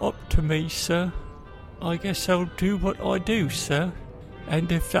it's not up to me, sir. I guess I'll do what I do, sir.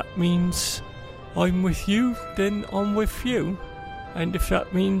 And if that means I'm with you, then I'm with you. And if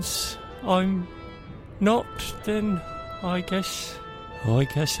that means I'm not, then I guess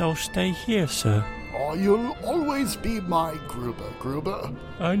I'll stay here, sir. Oh, you'll always be my Gruber.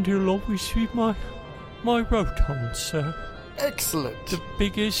 And you'll always be my Rotom, sir. Excellent. The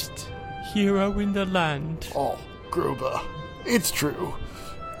biggest hero in the land. Oh, Gruber. It's true.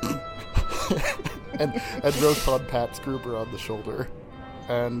 and Rotom pats Gruber on the shoulder.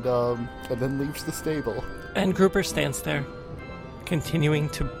 And then leaves the stable. And Gruber stands there, continuing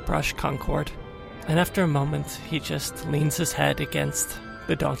to brush Concord. And after a moment, he just leans his head against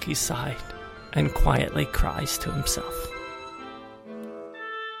the donkey's side and quietly cries to himself.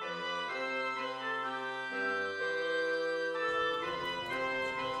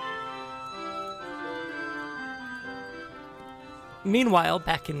 Meanwhile,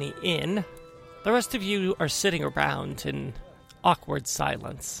 back in the inn, the rest of you are sitting around in awkward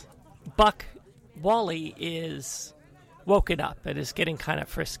silence. Buck, Wally is woken up and is getting kind of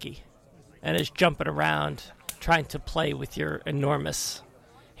frisky and is jumping around, trying to play with your enormous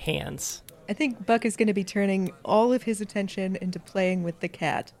hands. I think Buck is going to be turning all of his attention into playing with the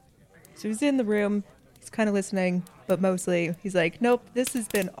cat. So he's in the room, he's kind of listening, but mostly he's like, nope, this has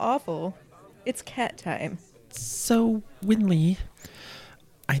been awful. It's cat time. So, Winley,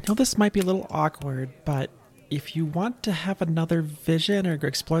 I know this might be a little awkward, but if you want to have another vision or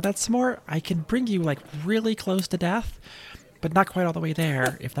explore that some more, I can bring you, like, really close to death, but not quite all the way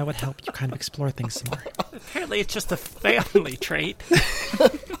there, if that would help you kind of explore things some more. Apparently it's just a family trait.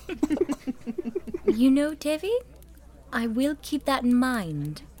 You know, Devi, I will keep that in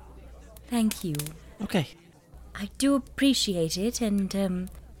mind. Thank you. Okay. I do appreciate it, and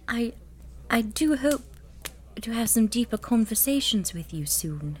I do hope to have some deeper conversations with you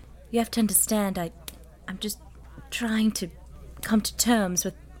soon. You have to understand, I'm just trying to come to terms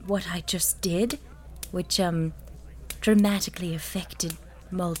with what I just did, which dramatically affected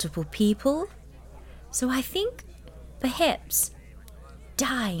multiple people. So I think perhaps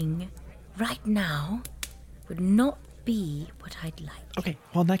dying right now would not be what I'd like. Okay,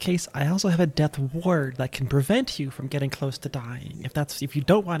 well in that case, I also have a death ward that can prevent you from getting close to dying, if you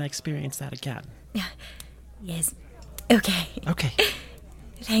don't want to experience that again. Yes. Okay. Okay.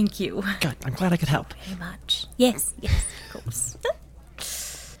 Thank you. Good. I'm glad I could help. Very much. Yes, of course.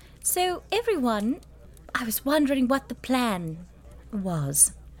 So, everyone, I was wondering what the plan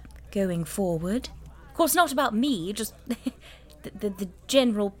was going forward. Of course, not about me, just the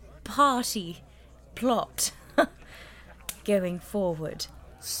general party plot going forward.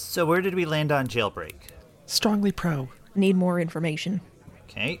 So where did we land on Jailbreak? Strongly pro. Need more information.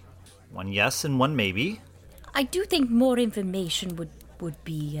 Okay. One yes and one maybe. I do think more information would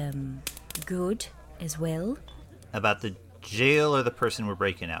be good as well. About the jail or the person we're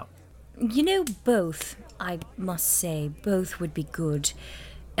breaking out? You know, both, I must say. Both would be good.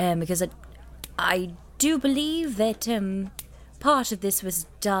 Because I do believe that part of this was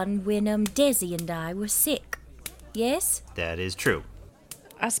done when Desi and I were sick. Yes? That is true.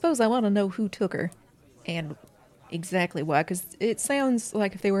 I suppose I want to know who took her and exactly why, because it sounds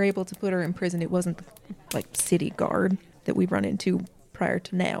like if they were able to put her in prison, it wasn't the, city guard that we run into prior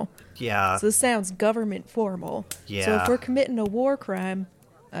to now. Yeah. So this sounds government formal. Yeah. So if we're committing a war crime,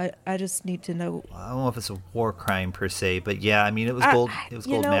 I just need to know. I don't know if it's a war crime per se, but yeah, I mean, it was gold. It was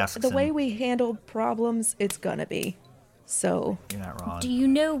gold masks. The way we handled problems, it's gonna be. So. You're not wrong. Do you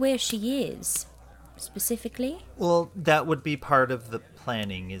know where she is, specifically? Well, that would be part of the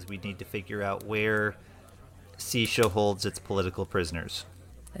planning, is we need to figure out where Sisha holds its political prisoners.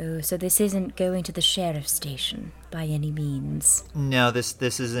 Oh, so this isn't going to the sheriff's station, by any means. No, this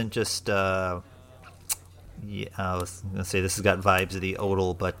isn't just, I was going to say this has got vibes of the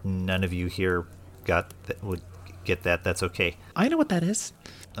Odal, but none of you here would get that. That's okay. I know what that is.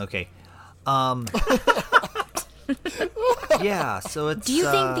 Okay. Yeah, so it's... Do you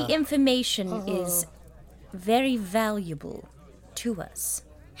think the information is very valuable to us?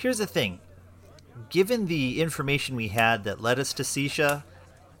 Here's the thing. Given the information we had that led us to Sisha,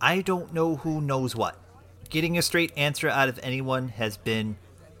 I don't know who knows what. Getting a straight answer out of anyone has been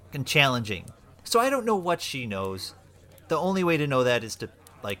challenging. So I don't know what she knows. The only way to know that is to,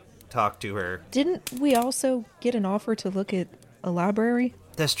 talk to her. Didn't we also get an offer to look at a library?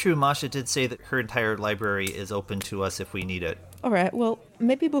 That's true. Masha did say that her entire library is open to us if we need it. All right, well,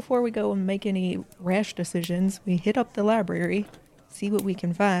 maybe before we go and make any rash decisions, we hit up the library, see what we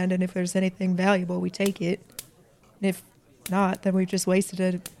can find, and if there's anything valuable, we take it. And if not, then we've just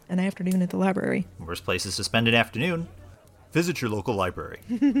wasted an afternoon at the library. Worst places to spend an afternoon. Visit your local library.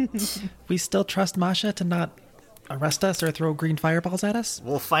 We still trust Masha to not arrest us or throw green fireballs at us?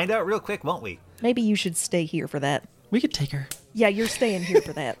 We'll find out real quick, won't we? Maybe you should stay here for that. We could take her. Yeah, you're staying here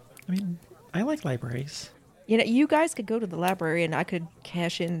for that. I mean, I like libraries. You know, you guys could go to the library and I could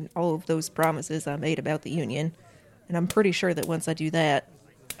cash in all of those promises I made about the Union. And I'm pretty sure that once I do that,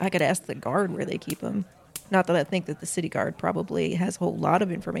 I could ask the guard where they keep them. Not that I think that the city guard probably has a whole lot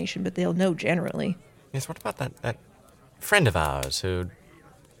of information, but they'll know generally. Yes, what about that friend of ours who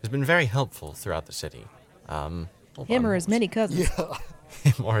has been very helpful throughout the city? Him or his many cousins. Yeah.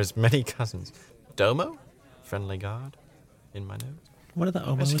 Him or his many cousins. Domo? Friendly guard? In my notes. One of the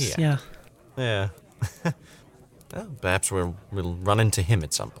Where's Omos, he yeah. Yeah. Well, perhaps we'll run into him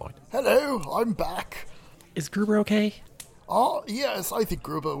at some point. Hello, I'm back. Is Gruber okay? Oh, yes, I think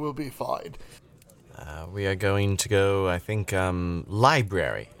Gruber will be fine. We are going to go, I think,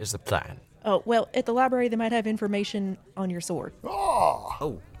 library is the plan. Oh, well, at the library they might have information on your sword.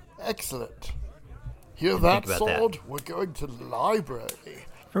 Oh, excellent. Hear that, about sword? We're going to the library.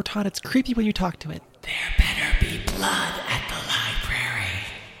 Rotan, it's creepy when you talk to it. There better be blood at the library.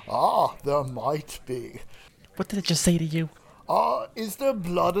 Ah, there might be. What did it just say to you? Is there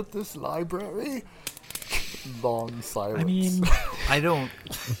blood at this library? Long silence. I mean, I don't...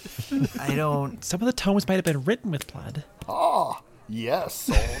 some of the tomes might have been written with blood. Ah, yes,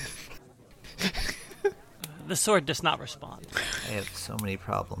 sword. The sword does not respond. I have so many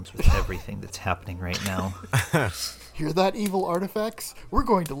problems with everything that's happening right now. Hear that, evil artifacts? We're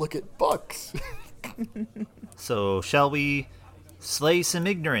going to look at books. So, shall we slay some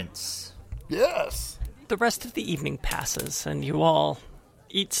ignorance? Yes. The rest of the evening passes, and you all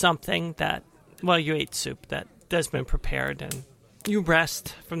eat something that, well, you ate soup that has been prepared, and you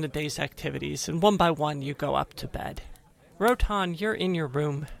rest from the day's activities, and one by one you go up to bed. Rotan, you're in your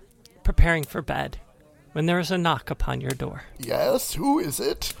room, preparing for bed, when there is a knock upon your door. Yes, who is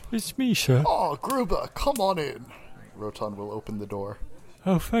it? It's me, sir. Oh, Gruber, come on in. Rotan will open the door.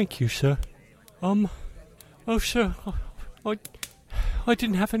 Oh, thank you, sir. Oh, sir, I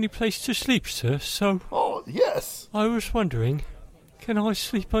didn't have any place to sleep, sir, so... Oh, yes. I was wondering, can I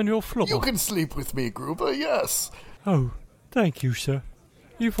sleep on your floor? You can sleep with me, Gruber, yes. Oh, thank you, sir.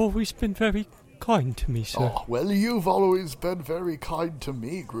 You've always been very kind to me, sir. Oh, well, you've always been very kind to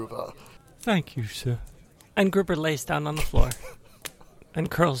me, Gruber. Thank you, sir. And Gruber lays down on the floor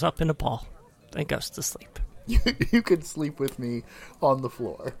and curls up in a ball and goes to sleep. You can sleep with me on the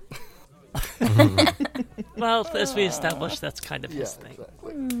floor. Well, as we established, that's kind of his thing.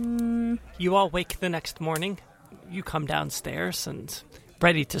 Exactly. You all wake the next morning. You come downstairs and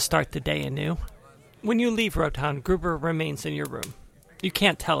ready to start the day anew. When you leave Rotan, Gruber remains in your room. You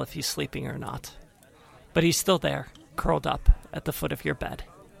can't tell if he's sleeping or not. But he's still there, curled up at the foot of your bed.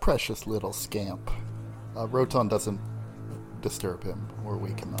 Precious little scamp. Roton doesn't disturb him or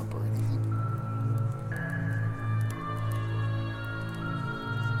wake him up or anything.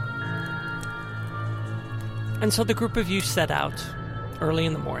 And so the group of you set out early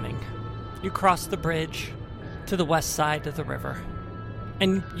in the morning. You cross the bridge to the west side of the river,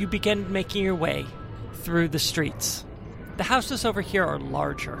 and you begin making your way through the streets. The houses over here are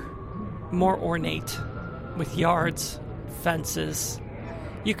larger, more ornate, with yards, fences.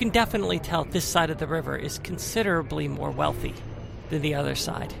 You can definitely tell this side of the river is considerably more wealthy than the other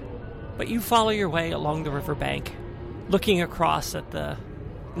side. But you follow your way along the riverbank, looking across at the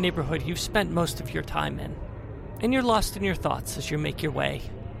neighborhood you've spent most of your time in. And you're lost in your thoughts as you make your way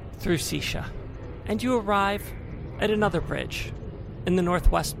through Sisha. And you arrive at another bridge in the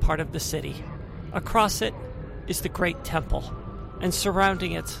northwest part of the city. Across it is the Great Temple, and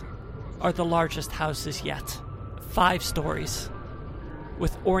surrounding it are the largest houses yet. 5 stories,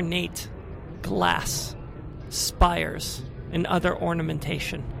 with ornate glass, spires, and other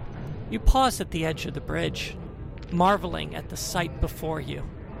ornamentation. You pause at the edge of the bridge, marveling at the sight before you,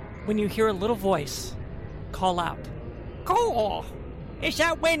 when you hear a little voice call out, "Cool! Is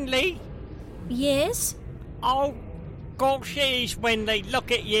that Winley?" Yes? Oh, gosh, it is Winley.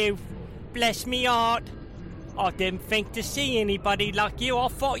 Look at you. Bless me heart. I didn't think to see anybody like you. I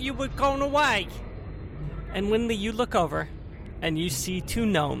thought you were gone away. And Winley, you look over, and you see 2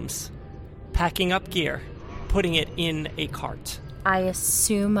 gnomes packing up gear, putting it in a cart. I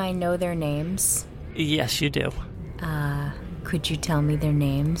assume I know their names. Yes, you do. Could you tell me their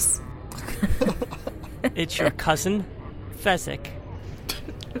names? It's your cousin, Fezzik,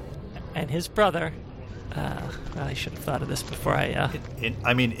 and his brother. I should have thought of this before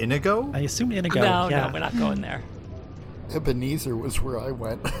Inigo? I assume Inigo. No, we're not going there. Ebenezer was where I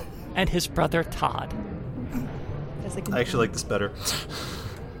went. And his brother, Todd. I actually like this better.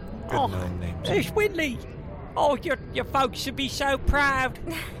 Good gnome names. It's Winley. Oh, your folks should be so proud.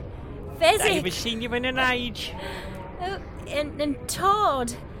 They Fezzik! haven't seen you in an age. Oh, and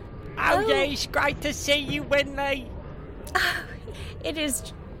Todd. Oh, yeah, it's great to see you, Winley. It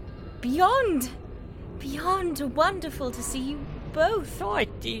is beyond wonderful to see you both. Right,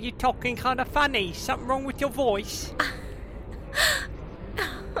 you're talking kind of funny. Something wrong with your voice?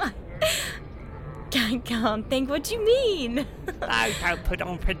 I can't think what you mean. Oh, don't put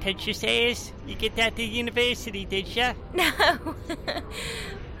on pretentious airs. You get that to university, did you? No.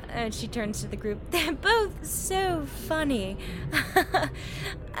 And she turns to the group. They're both so funny.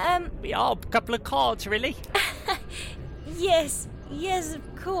 We are a couple of cards, really. Yes,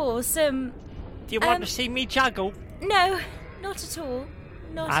 of course. Do you want to see me juggle? No, not at all.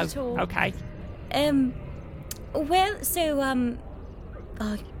 Not at all. Okay. Well, so,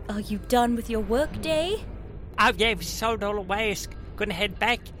 are you done with your work day? Oh, yeah, we sold all away. It's gonna head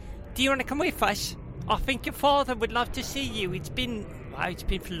back. Do you want to come with us? I think your father would love to see you. It's been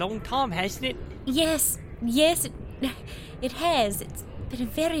for a long time, hasn't it? Yes, it has. It's been a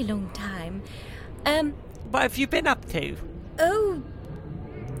very long time. What have you been up to? Oh,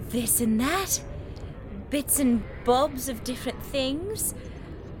 this and that. Bits and bobs of different things.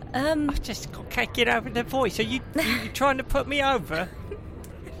 I just can't get over the voice. Are you trying to put me over?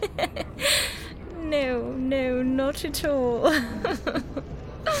 No, not at all.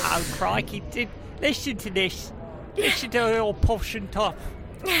 Oh, crikey. Listen to this. Listen to the old posh and top.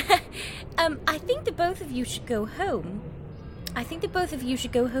 I think the both of you should go home.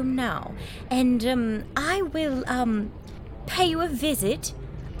 Now. And, I will, pay you a visit,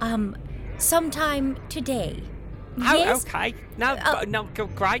 sometime today. Oh, Yes? okay. No,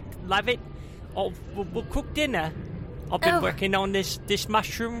 great. Love it. Oh, we'll cook dinner. I've been working on this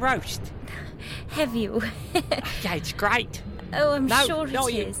mushroom roast. Have you? Yeah, it's great. Oh, I'm sure no,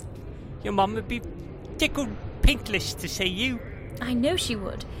 it is. Your mum would be tickled pinkless to see you. I know she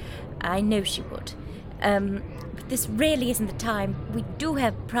would. But this really isn't the time. We do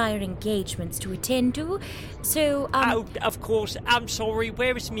have prior engagements to attend to, so, Oh, of course. I'm sorry.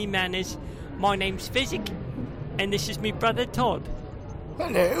 Where is me manners? My name's Fezzik, and this is me brother Todd.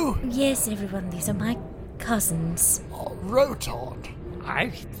 Hello. Yes, everyone, these are my cousins. Oh, Roton.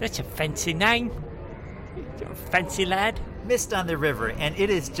 Oh, that's a fancy name. You're a fancy lad. Mist on the river, and it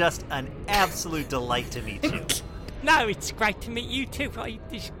is just an absolute delight to meet you. No, it's great to meet you too.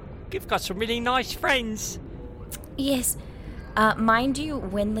 You've got some really nice friends. Yes. Mind you,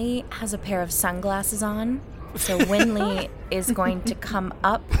 Winley has a pair of sunglasses on, so Winley is going to come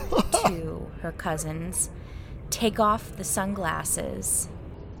up to her cousins, take off the sunglasses.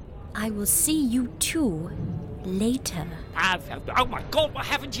 I will see you two later. Oh my God, what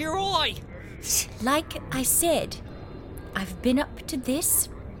happened to your eye? Like I said, I've been up to this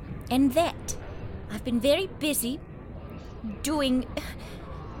and that. I've been very busy doing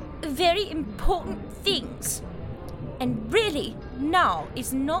very important things. And really, now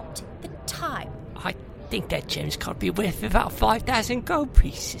is not the time. I think that gem's got to be worth about 5,000 gold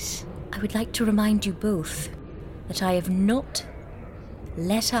pieces. I would like to remind you both that I have not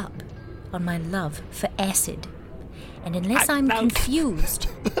let up on my love for acid. And unless I'm confused,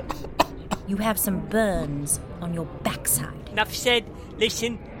 you have some burns on your backside. Enough said.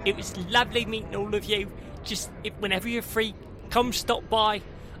 Listen, it was lovely meeting all of you. Just, whenever you're free, come stop by.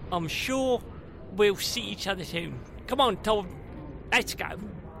 I'm sure we'll see each other soon. Come on, Tom. Let's go.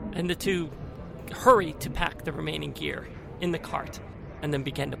 And the two hurry to pack the remaining gear in the cart and then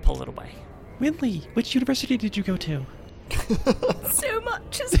begin to pull it away. Winley, which university did you go to? So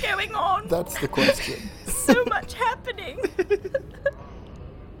much is going on. That's the question. So much happening.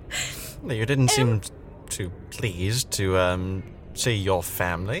 You didn't seem too pleased to see your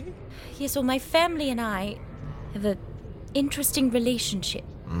family. Yes, well, my family and I have an interesting relationship.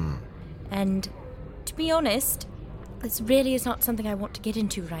 And to be honest, this really is not something I want to get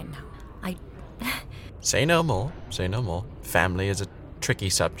into right now. Say no more. Say no more. Family is a tricky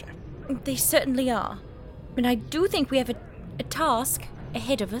subject. They certainly are. And I do think we have a task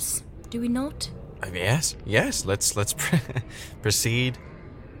ahead of us, do we not? Yes. Let's proceed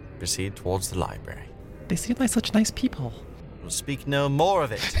towards the library. They seem like such nice people. We'll speak no more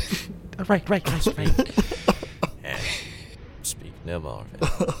of it. Right. Yes. Speak no more of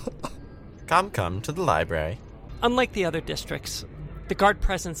it. Come to the library. Unlike the other districts, the guard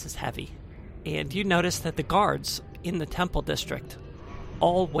presence is heavy, and you notice that the guards in the temple district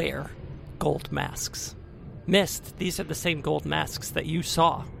all wear gold masks. Mist, these are the same gold masks that you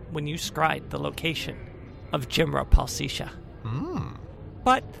saw when you scried the location of Jimra Palsisha.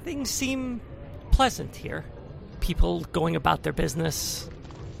 But things seem pleasant here. People going about their business.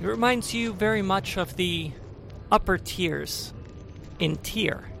 It reminds you very much of the upper tiers in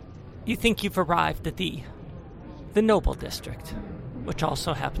Tyr. You think you've arrived at the noble district, which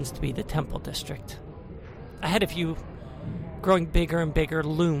also happens to be the temple district. Ahead of you, growing bigger and bigger,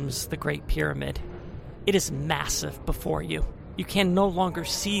 looms the Great Pyramid. It is massive before you. You can no longer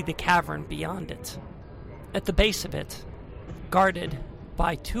see the cavern beyond it. At the base of it, guarded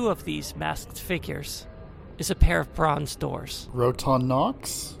by two of these masked figures, is a pair of bronze doors. Rotan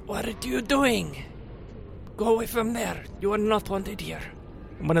knocks. What are you doing? Go away from there. You are not wanted here.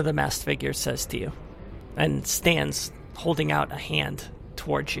 One of the masked figures says to you, and stands holding out a hand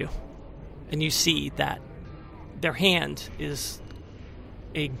towards you. And you see that their hand is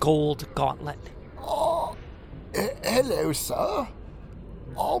a gold gauntlet. Oh, hello, sir.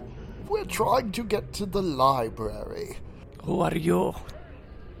 We're trying to get to the library. Who are you?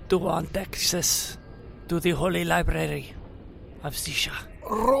 Do you want access to the Holy Library of Sisha?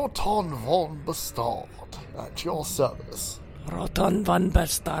 Rotan von Bastard, at your service. Rotan von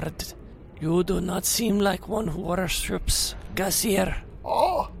Bastard, you do not seem like one who worships Gassier.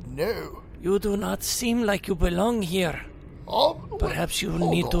 Oh, no. You do not seem like you belong here. Perhaps you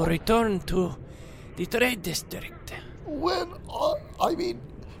need to return to the trade district.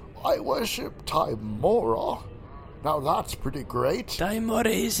 I worship Timora. Now that's pretty great.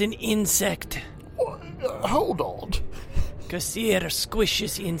 Timora is an insect. Hold on. Gassier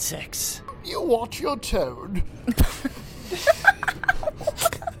squishes insects. You watch your tone.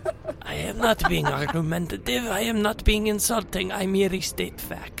 I am not being argumentative. I am not being insulting. I merely state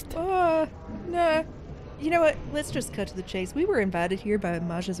fact. Nah. You know what? Let's just cut to the chase. We were invited here by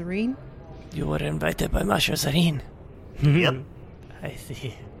Masha Zareen. You were invited by Masha Zareen? Yep. I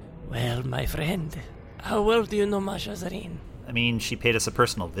see. Well, my friend, how well do you know Masha Zareen? I mean, she paid us a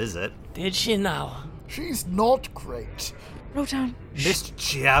personal visit. Did she now? She's not great. Rotan. Mist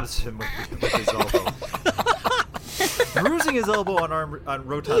jabs him with his elbow. Bruising his elbow on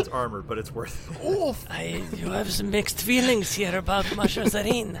Rotan's armor, but it's worth it. Oof. You have some mixed feelings here about Masha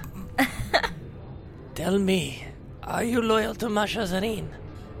Zareen. Tell me, are you loyal to Masha Zareen?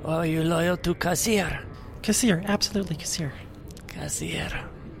 Or are you loyal to Gassier? Gassier, absolutely Gassier. Gassier,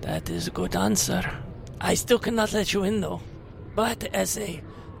 that is a good answer. I still cannot let you in though. But as a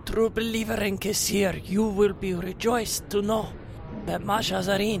true believer in Gassier, you will be rejoiced to know that Masha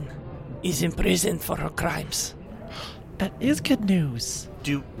Zareen is imprisoned for her crimes. That is good news.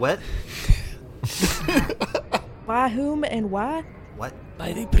 Do what? By whom and why? What?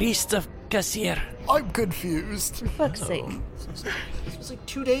 By the priests of Gassier. I'm confused. For fuck's sake. This was like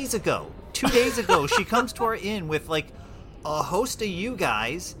 2 days ago. 2 days ago, she comes to our inn with like a host of you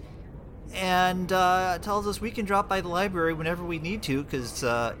guys and tells us we can drop by the library whenever we need to because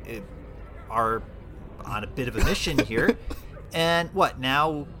are on a bit of a mission here. And what,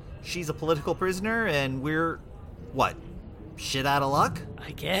 now she's a political prisoner and we're, what, shit out of luck?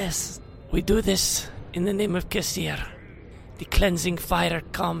 I guess we do this in the name of Kassir. The cleansing fire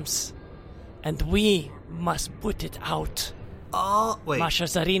comes, and we must put it out. Oh, wait. Masha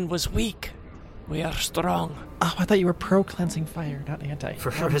Zareen was weak. We are strong. Oh, I thought you were pro-cleansing fire, not anti. For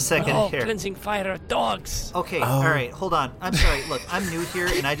a second Oh, here. cleansing fire are dogs. Okay, all right, hold on. I'm sorry. Look, I'm new here,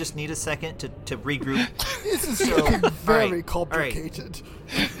 and I just need a second to regroup. This is So, getting very all right. complicated.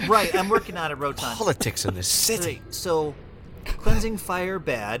 Right, I'm working on it, Rotan. Politics in this city. Wait, so, cleansing fire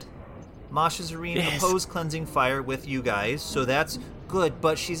bad. Masha Zareen Yes. opposed cleansing fire with you guys, so that's good.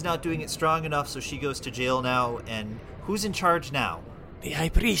 But she's not doing it strong enough, so she goes to jail now. And who's in charge now? The high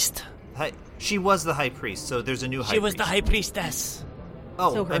priest. She was the high priest, so there's a new high priest. She was the high priestess.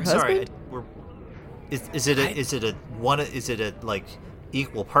 Oh, So her I'm sorry. husband? Is it a like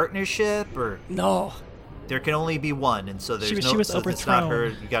equal partnership, or No. there can only be one, and so there's She was so it's not her.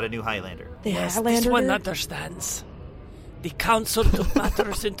 overthrown. You got a new Highlander. The Yes, this Highlander? one understands. The council took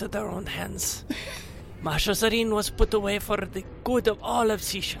matters into their own hands. Masha Zareen was put away for the good of all of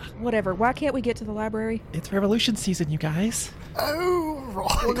Sisha. Whatever. Why can't we get to the library? It's revolution season, you guys. Oh,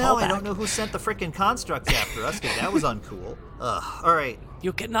 right. Well, now I don't know who sent the frickin' constructs after us, because that was uncool. Ugh. All right.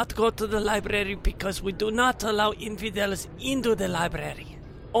 You cannot go to the library because we do not allow infidels into the library.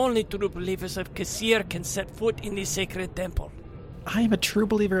 Only true believers of Kassir can set foot in the sacred temple. I am a true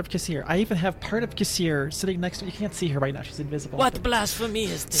believer of Kassir. I even have part of Kassir sitting next to me. You can't see her right now. She's invisible. What but- blasphemy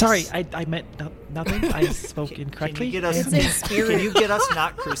is this? Sorry, I meant nothing. I spoke incorrectly. Can you get us? It's in spirit. Can you get us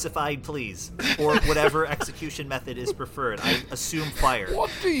not crucified, please, or whatever execution method is preferred? I assume fire. What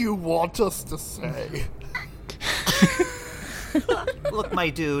do you want us to say? Look, my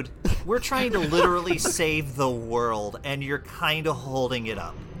dude, we're trying to literally save the world, and you're kind of holding it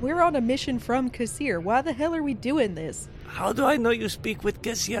up. We're on a mission from Kassir. Why the hell are we doing this? How do I know you speak with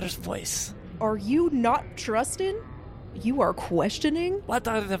Kassir's voice? Are you not trusting? You are questioning? What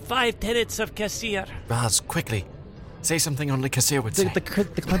are the 5 tenets of Kassir? Raz, quickly. Say something only Kassir would say. The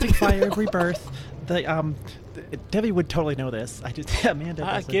cleansing fire of rebirth. Debbie would totally know this. Amanda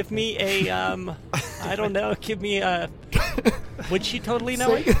doesn't. Give me a, I don't know, give me a... Would she totally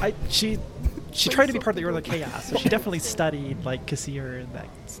know it? She tried to be part of the Order of Chaos, so she definitely studied like Kassir and that.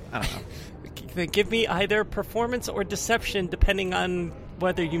 I don't know. Then give me either performance or deception, depending on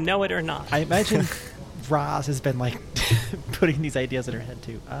whether you know it or not. I imagine Roz has been like putting these ideas in her head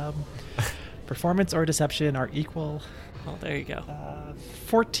too. Performance or deception are equal. Oh, there you go.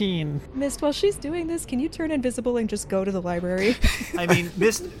 14. Mist, while she's doing this, can you turn invisible and just go to the library? I mean,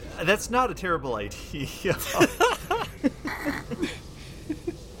 that's not a terrible idea.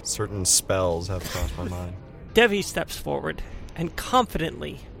 Certain spells have crossed my mind. Devi steps forward and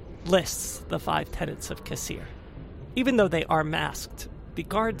confidently lists the 5 tenets of Kassir. Even though they are masked, the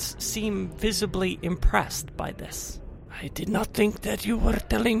guards seem visibly impressed by this. I did not think that you were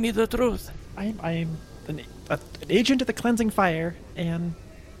telling me the truth. I'm an agent of the cleansing fire, and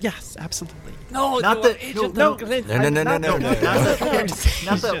yes, absolutely. No, Not you the- are agent no, of Glyn- No.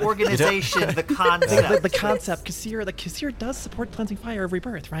 Not the organization, the concept. The concept, Kassir does support cleansing fire of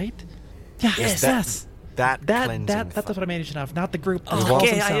rebirth, right? Yes, Yes. yes. That cleansing That's what fire. I'm mentioning of, not the group. The walls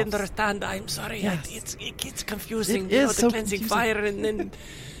Okay, I themselves. understand. I'm sorry. Yes. It gets confusing. It You know, is the so cleansing confusing. fire, and then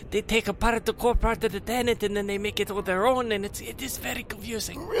they take apart the core part of the tenet, and then they make it all their own, and it is very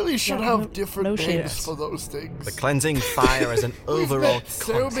confusing. Really should Yeah, have different no names shit. for those things. The cleansing fire as an We've overall met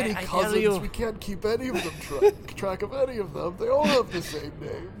so many I tell cousins, you. we can't keep any of them track of any of them. They all have the same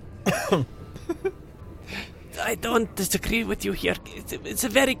name. I don't disagree with you here. It's a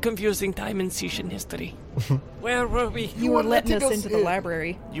very confusing time in Sishan history. Where were we? You were letting us letting into us the in.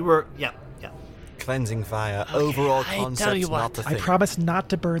 library. You were, yeah. cleansing fire, overall I tell concept's you not what, the I thing. promise not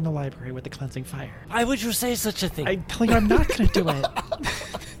to burn the library with the cleansing fire. Why would you say such a thing? I'm telling you, I'm not going to do it.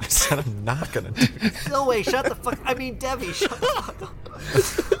 I said I'm not gonna do it. Silway, shut the fuck. I mean, Debbie, shut the fuck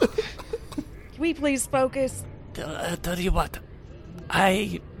up. Can we please focus? Tell you what,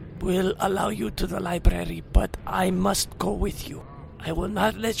 I will allow you to the library, but I must go with you. I will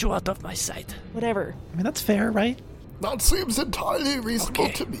not let you out of my sight. Whatever. I mean, that's fair, right? That seems entirely reasonable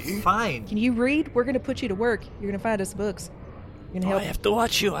Okay. to me. Fine. Can you read? We're going to put you to work. You're going to find us books. You're going to I help. have to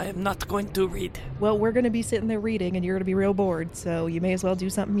watch you. I am not going to read. Well, we're going to be sitting there reading, and you're going to be real bored, so you may as well do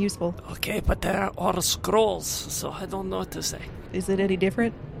something useful. Okay, but there are all scrolls, so I don't know what to say. Is it any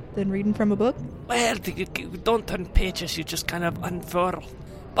different than reading from a book? Well, you don't turn pages, you just kind of unfurl.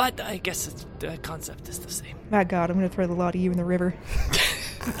 But I guess the concept is the same. My God, I'm going to throw the lot of you in the river.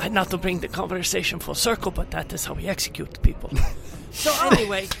 And not to bring the conversation full circle, but that is how we execute people. So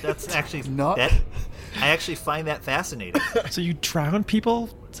anyway, That's actually Not- I actually find that fascinating. So you drown people?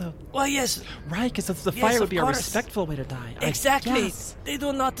 So well, yes, right, because the Yes, fire would of be a course. respectful way to die. exactly. Yes, They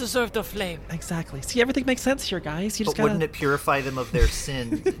do not deserve the flame. exactly. See, everything makes sense here, guys. You But just gotta. wouldn't it purify them of their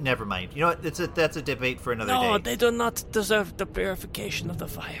sin? Never mind. You know what? That's a debate for another No, day. they do not deserve the purification of the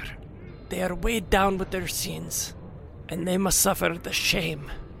fire. They are weighed down with their sins, and they must suffer the shame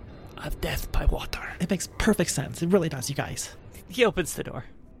of death by water. It makes perfect sense. It really does, you guys. He opens the door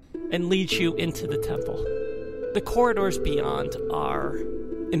and leads you into the temple. The corridors beyond are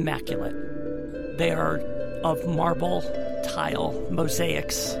immaculate. They are of marble, tile,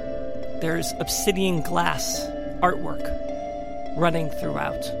 mosaics. There's obsidian glass artwork running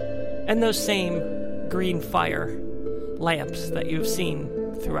throughout. And those same green fire lamps that you've seen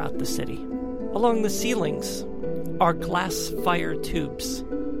throughout the city. Along the ceilings are glass fire tubes,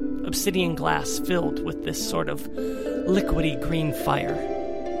 obsidian glass filled with this sort of liquidy green fire,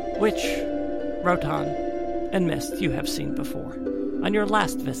 which Rotan and Mist you have seen before on your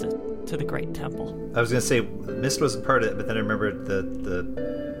last visit to the Great Temple. I was going to say Mist wasn't part of it, but then I remembered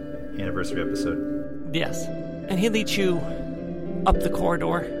the anniversary episode. Yes. And he leads you up the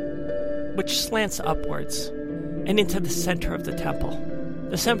corridor, which slants upwards, and into the center of the temple.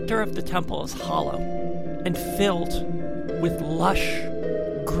 The center of the temple is hollow and filled with lush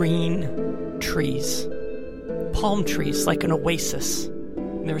green trees. Palm trees like an oasis.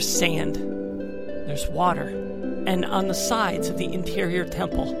 There's sand. There's water. And on the sides of the interior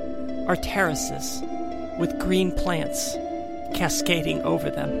temple are terraces with green plants cascading over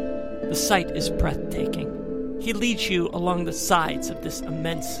them. The sight is breathtaking. He leads you along the sides of this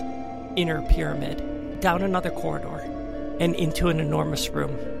immense inner pyramid, down another corridor, and into an enormous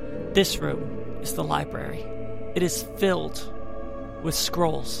room. This room is the library. It is filled with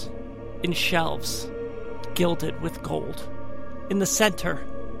scrolls in shelves, gilded with gold. In the center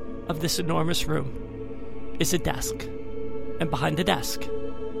of this enormous room is a desk, and behind the desk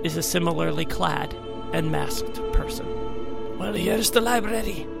is a similarly clad and masked person. Well, here's the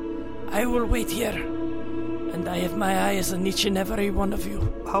library. I will wait here, and I have my eyes on each and every one of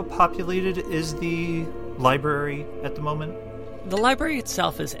you. How populated is the library at the moment? The library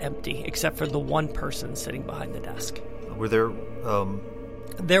itself is empty, except for the one person sitting behind the desk. Were there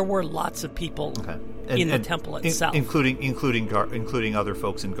There were lots of people in the temple itself. including other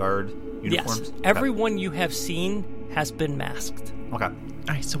folks in guard uniforms? Yes. Okay. Everyone you have seen has been masked. Okay. All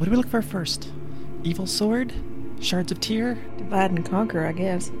right, so what do we look for first? Evil sword? Shards of Tyr? Divide and conquer, I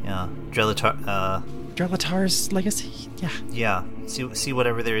guess. Yeah. Drelatar, Drelatar's legacy? Yeah. yeah. See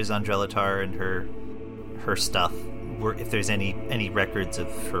whatever there is on Drelatar and her stuff. If there's any records of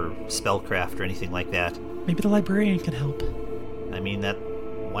her spellcraft or anything like that. Maybe the librarian can help. I mean,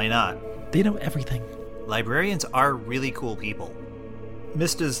 why not? They know everything. Librarians are really cool people.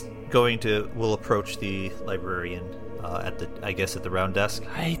 Mista's will approach the librarian at the round desk.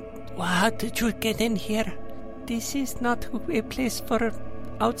 How did you get in here? This is not a place for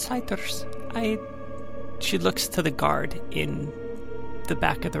outsiders. She looks to the guard in the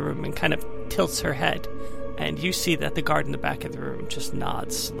back of the room and kind of tilts her head. And you see that the guard in the back of the room just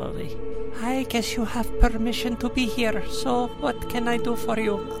nods slowly. I guess you have permission to be here, so what can I do for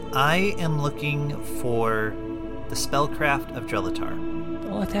you? I am looking for the spellcraft of Drelatar.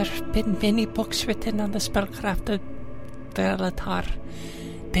 Oh, there have been many books written on the spellcraft of Drelatar.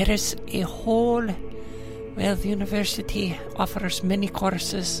 There is a whole... Well, the university offers many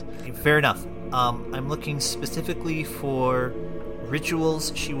courses. Fair enough. I'm looking specifically for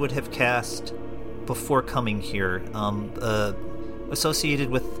rituals she would have cast before coming here, associated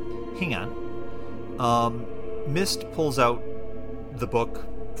with... Hang on. Mist pulls out the book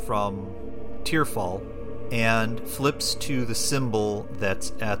from Tearfall and flips to the symbol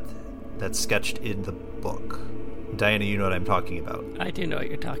that's sketched in the book. Diana, you know what I'm talking about. I do know what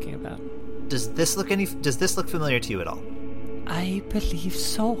you're talking about. Does this look familiar to you at all? I believe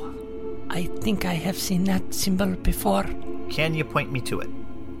so. I think I have seen that symbol before. Can you point me to it?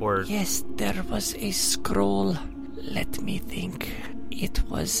 Or Yes, there was a scroll. Let me think. It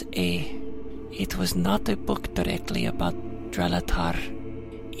was not a book directly about Drelatar.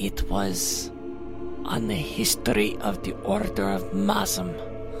 It was on the history of the Order of Mazam.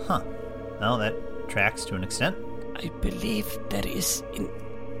 Huh. Well, that tracks to an extent. I believe there is an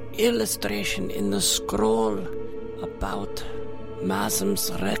illustration in the scroll about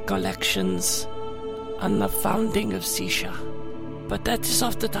Mazam's recollections on the founding of Sisha. But that is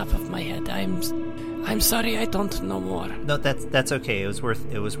off the top of my head. I'm sorry, I don't know more. No, that's okay. It was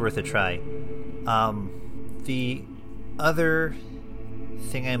worth a try. The other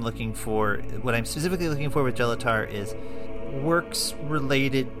thing I'm looking for, what I'm specifically looking for with Drelatar is works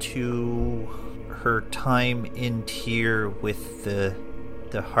related to her time in Tyr with the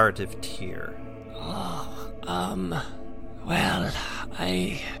Heart of Tyr? Well,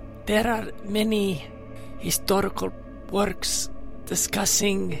 there are many historical works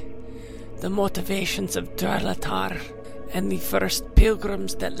discussing the motivations of Dralatar and the first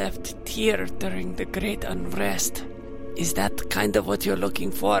pilgrims that left Tyr during the Great Unrest. Is that kind of what you're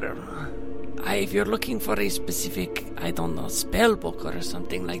looking for? If you're looking for a specific, I don't know, spell book or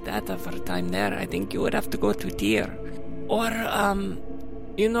something like that of her time there, I think you would have to go to Tyr. Or,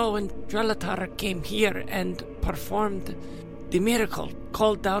 when Dralatar came here and performed the miracle,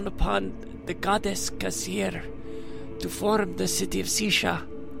 called down upon the goddess Kasir to form the city of Sisha,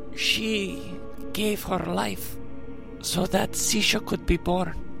 she gave her life so that Sisha could be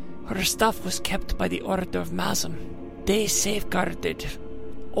born. Her stuff was kept by the Order of Mazam. They safeguarded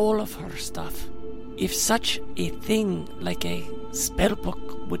all of her stuff. If such a thing like a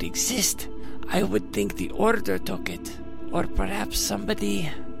spellbook would exist, I would think the Order took it, or perhaps somebody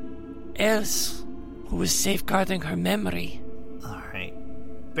else who was safeguarding her memory. Alright,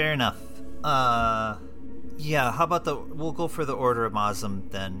 fair enough. Yeah, how about we'll go for the Order of Mazam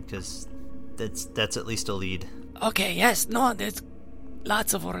then, because that's at least a lead. Okay, yes, no, there's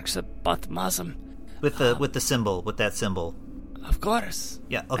lots of works about Mazam. With the symbol, with that symbol. Of course.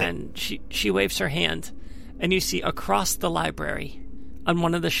 Yeah, okay. And she waves her hand, and you see across the library, on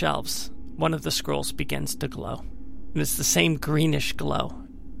one of the shelves, one of the scrolls begins to glow. And it's the same greenish glow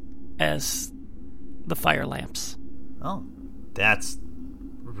as the fire lamps. Oh, that's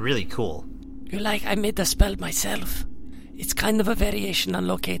really cool. You're like, I made the spell myself. It's kind of a variation on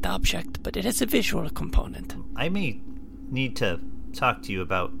locate object, but it has a visual component. I may need to talk to you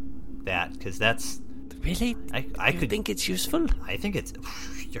about that, because that's... Really? I could think it's useful? I think it's...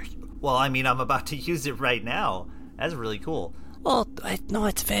 Well, I mean, I'm about to use it right now. That's really cool. Oh, no,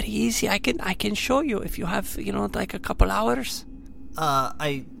 it's very easy. I can show you if you have, like a couple hours.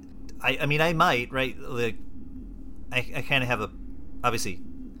 I mean, I might, right? Like, I kind of have obviously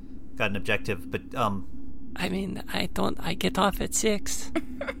got an objective, but I mean, I get off at 6.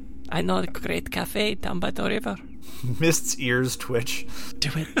 I know a great cafe down by the river. Mist's ears twitch.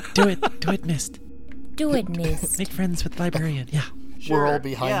 Do it, Mist. Do it, Mist. Make friends with the librarian, yeah. Sure, We're all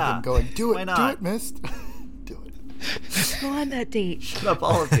behind him going, do Why it, not? Mist. Do it. Go on that date. Shut up,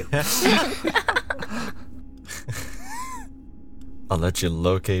 all of you. I'll let you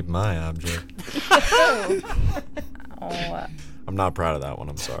locate my object. Oh, I'm not proud of that one,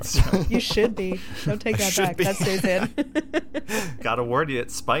 I'm sorry. You should be. Don't take that back. That stays in. Gotta warn you,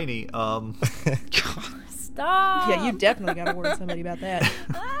 it's spiny. stop. Yeah, you definitely gotta warn somebody about that.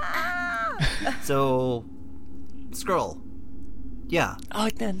 So, scroll. Yeah. Oh,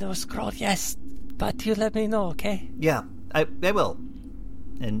 no, scroll, yes. But you let me know, okay? Yeah, I will.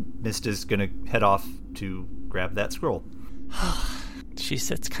 And Mist is gonna head off to grab that scroll. She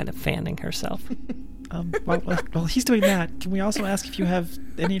sits kind of fanning herself. While he's doing that, can we also ask if you have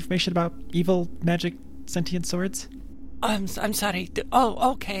any information about evil magic sentient swords? I'm sorry.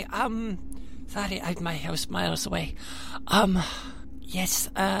 Oh, okay. Sorry, my house miles away. Yes,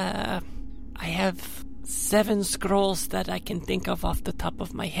 I have 7 scrolls that I can think of off the top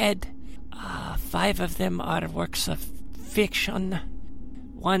of my head. 5 of them are works of fiction.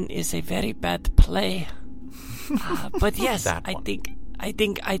 1 is a very bad play. But yes, I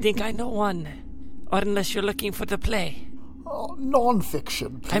think I know one. Or unless you're looking for the play.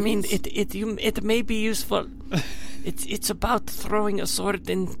 Non-fiction, please. I mean, it may be useful. It's about throwing a sword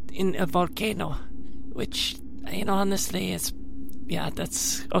in a volcano, which, honestly,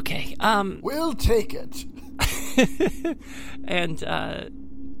 that's okay. We'll take it. And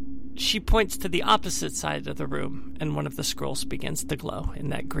she points to the opposite side of the room, and one of the scrolls begins to glow in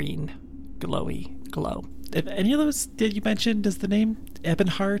that green, glowy glow. If any of those did you mention, does the name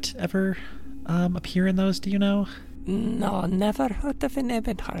Ebonheart ever appear in those? Do you know? No, never heard of an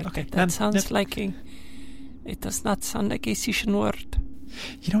Ebonheart. Okay, that sounds like it does not sound like a Sishan word.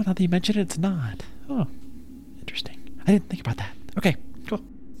 You know, now that you mention it, it's not. Oh, interesting. I didn't think about that. Okay, cool.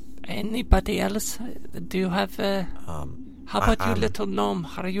 Anybody else? Do you have how about you, little gnome?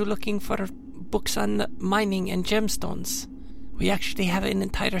 Are you looking for books on mining and gemstones? We actually have an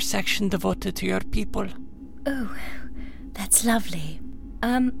entire section devoted to your people. Oh, that's lovely.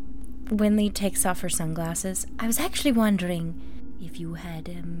 Winley takes off her sunglasses. I was actually wondering if you had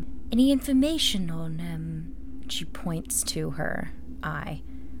any information on she points to her eye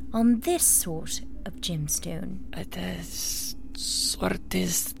on this sort of gemstone. The sort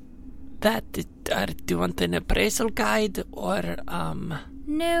is that. Do you want an appraisal guide or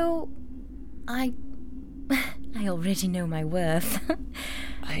No, I already know my worth.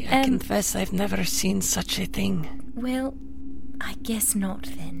 I confess I've never seen such a thing. Well, I guess not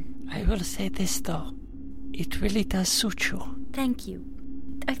then. I will say this, though. It really does suit you. Thank you.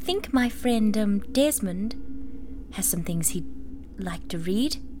 I think my friend, Desmond, has some things he'd like to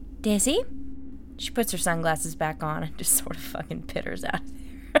read. Desi? She puts her sunglasses back on and just sort of fucking pitters out of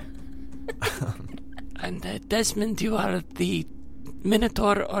there. And Desmond, you are the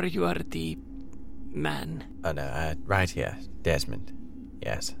Minotaur or you are the man? No, right here, Desmond.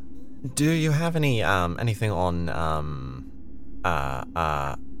 Yes. Do you have anything on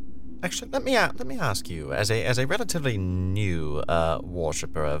Actually, let me ask you, as a relatively new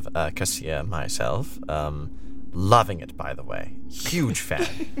worshipper of Kassir myself, loving it, by the way, huge fan.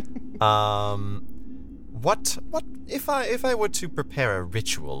 What if I were to prepare a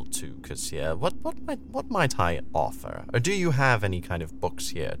ritual to Kassir? What might I offer? Or do you have any kind of books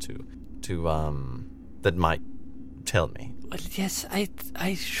here to that might tell me? Well, yes,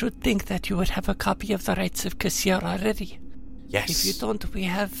 I should think that you would have a copy of the Rites of Kassir already. Yes. If you don't, we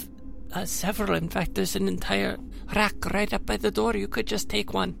have several. In fact, there's an entire rack right up by the door. You could just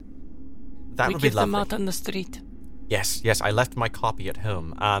take one. That would be lovely. We give them out on the street. Yes, I left my copy at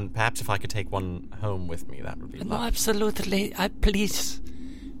home. Perhaps if I could take one home with me, that would be lovely. No, absolutely. Please,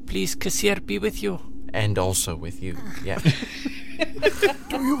 Kassir be with you. And also with you, yeah.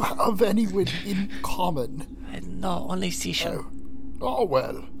 Do you have anyone in common? No, only Sisha. Oh,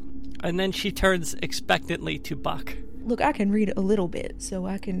 well. And then she turns expectantly to Buck. Look, I can read a little bit, so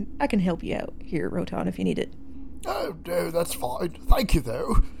I can help you out here, Rotan, if you need it. Oh, no, that's fine. Thank you,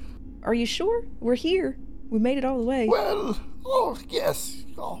 though. Are you sure? We're here. We made it all the way. Well, yes.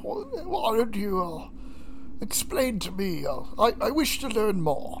 Why don't you explain to me? I wish to learn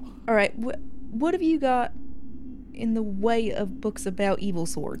more. All right, what have you got in the way of books about evil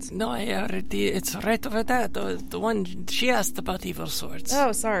swords? No, I already... It's right over there, the one she asked about evil swords.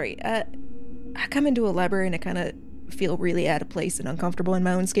 Oh, sorry. I come into a library and I kind of feel really out of place and uncomfortable in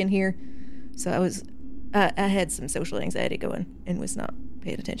my own skin here. So I had some social anxiety going and was not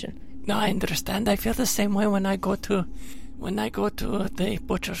paying attention. No, I understand. I feel the same way when I go to the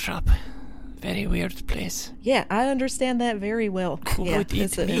butcher shop. Very weird place. Yeah, I understand that very well. Who would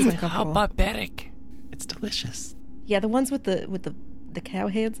eat meat? How barbaric. It's delicious. Yeah, the ones with the cow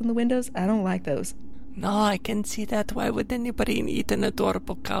heads in the windows, I don't like those. No, I can see that. Why would anybody eat an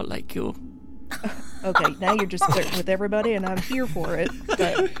adorable cow like you? Okay, now you're just flirting with everybody, and I'm here for it.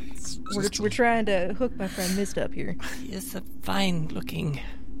 But we're trying to hook my friend Mist up here. He is a fine-looking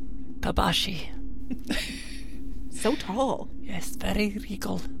Tabashi. So tall. Yes, very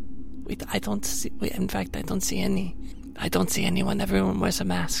regal. I don't see anyone. Everyone wears a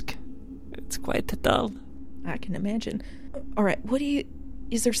mask. It's quite dull. I can imagine. All right,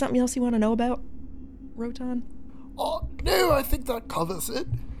 is there something else you want to know about, Rotan? No, I think that covers it.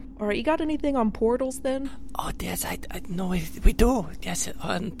 All right, you got anything on portals then? Oh, yes, I know we do. Yes,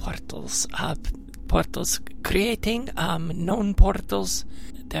 on portals. Portals, creating known portals.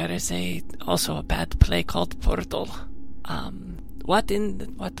 There is also a bad play called Portal. What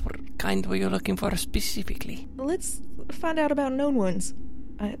kind were you looking for specifically? Let's find out about known ones.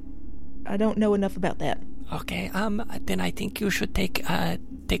 I don't know enough about that. Okay, then I think you should take a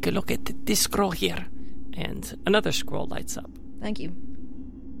look at this scroll here. And another scroll lights up. Thank you.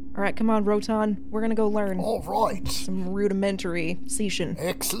 All right, come on, Rotan. We're going to go learn. All right. Some rudimentary Sishan.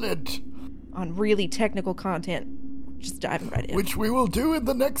 Excellent. On really technical content. Just diving right in. Which we will do in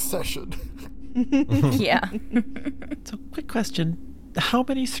the next session. Yeah. So, quick question. How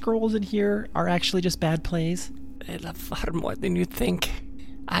many scrolls in here are actually just bad plays? Far more than you think.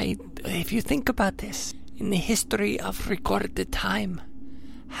 If you think about this, in the history of recorded time,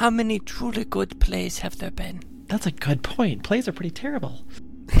 how many truly good plays have there been? That's a good point. Plays are pretty terrible.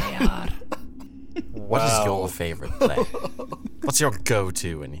 They are. What is your favorite play? What's your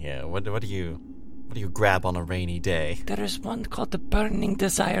go-to in here? What do you grab on a rainy day? There is one called The Burning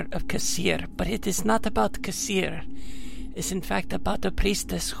Desire of Kassir, but it is not about Kassir. It's in fact about a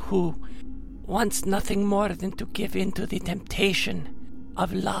priestess who wants nothing more than to give in to the temptation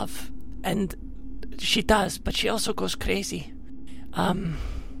of love. And she does, but she also goes crazy.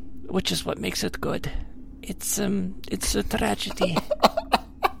 Which is what makes it good. It's a tragedy.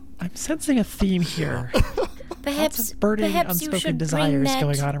 I'm sensing a theme here. Perhaps, lots of burning, unspoken desires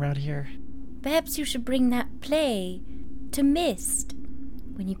going on around here. Perhaps you should bring that play to Mist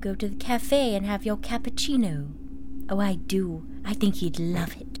when you go to the cafe and have your cappuccino. Oh, I do. I think he'd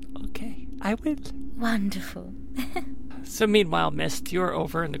love it. Okay, I will. Wonderful. So meanwhile, Mist, you're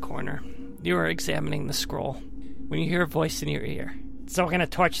over in the corner. You are examining the scroll when you hear a voice in your ear. So we're gonna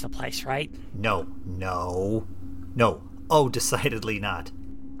torch the place, right? No. No. Oh, decidedly not.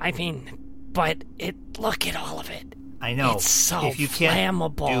 I mean, but look at all of it. I know. It's so if you can't,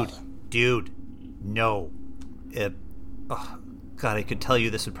 flammable. Dude, no. God, I could tell you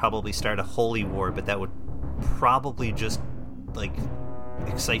this would probably start a holy war, but that would probably just,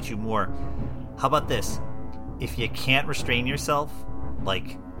 excite you more. How about this? If you can't restrain yourself,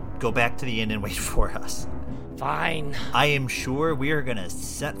 go back to the inn and wait for us. Fine. I am sure we are gonna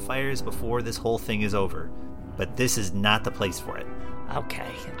set fires before this whole thing is over, but this is not the place for it.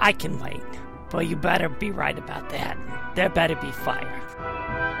 Okay, I can wait. But you better be right about that. There better be fire.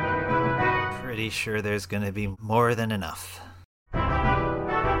 Pretty sure there's gonna be more than enough.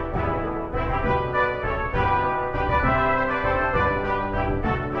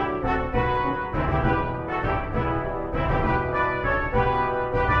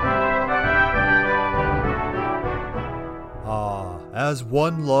 As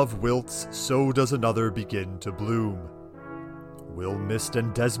one love wilts, so does another begin to bloom. Will Mist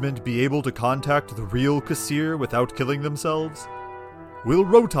and Desmond be able to contact the real Kasir without killing themselves? Will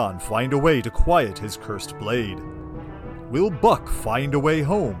Rotan find a way to quiet his cursed blade? Will Buck find a way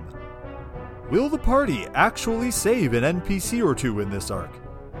home? Will the party actually save an NPC or two in this arc?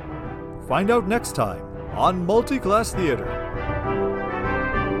 Find out next time on Multiclass Theater.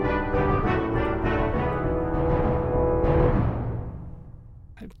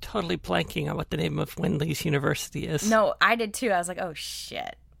 Totally blanking on what the name of Windley's University is. No, I did too. I was like, oh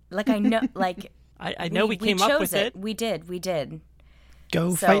shit. I know, I know we came up with it. We did.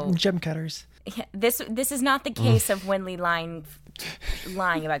 Go fighting gem cutters. Yeah, this is not the case of Windley lying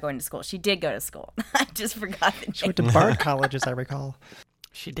about going to school. She did go to school. I just forgot the name. She went to Bard College, as I recall.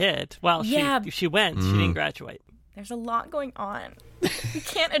 She did. Well, yeah. she went. She didn't graduate. There's a lot going on. You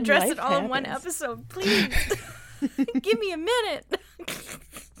can't address it all in one episode, please. Give me a minute.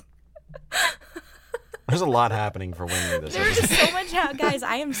 There's a lot happening for Windley this There's episode. just so much guys,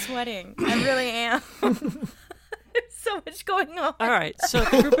 I am sweating. I really am. There's so much going on. All right, so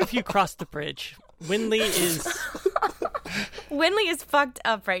the group of you cross the bridge. Windley is fucked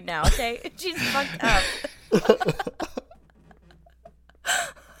up right now, okay? She's fucked up.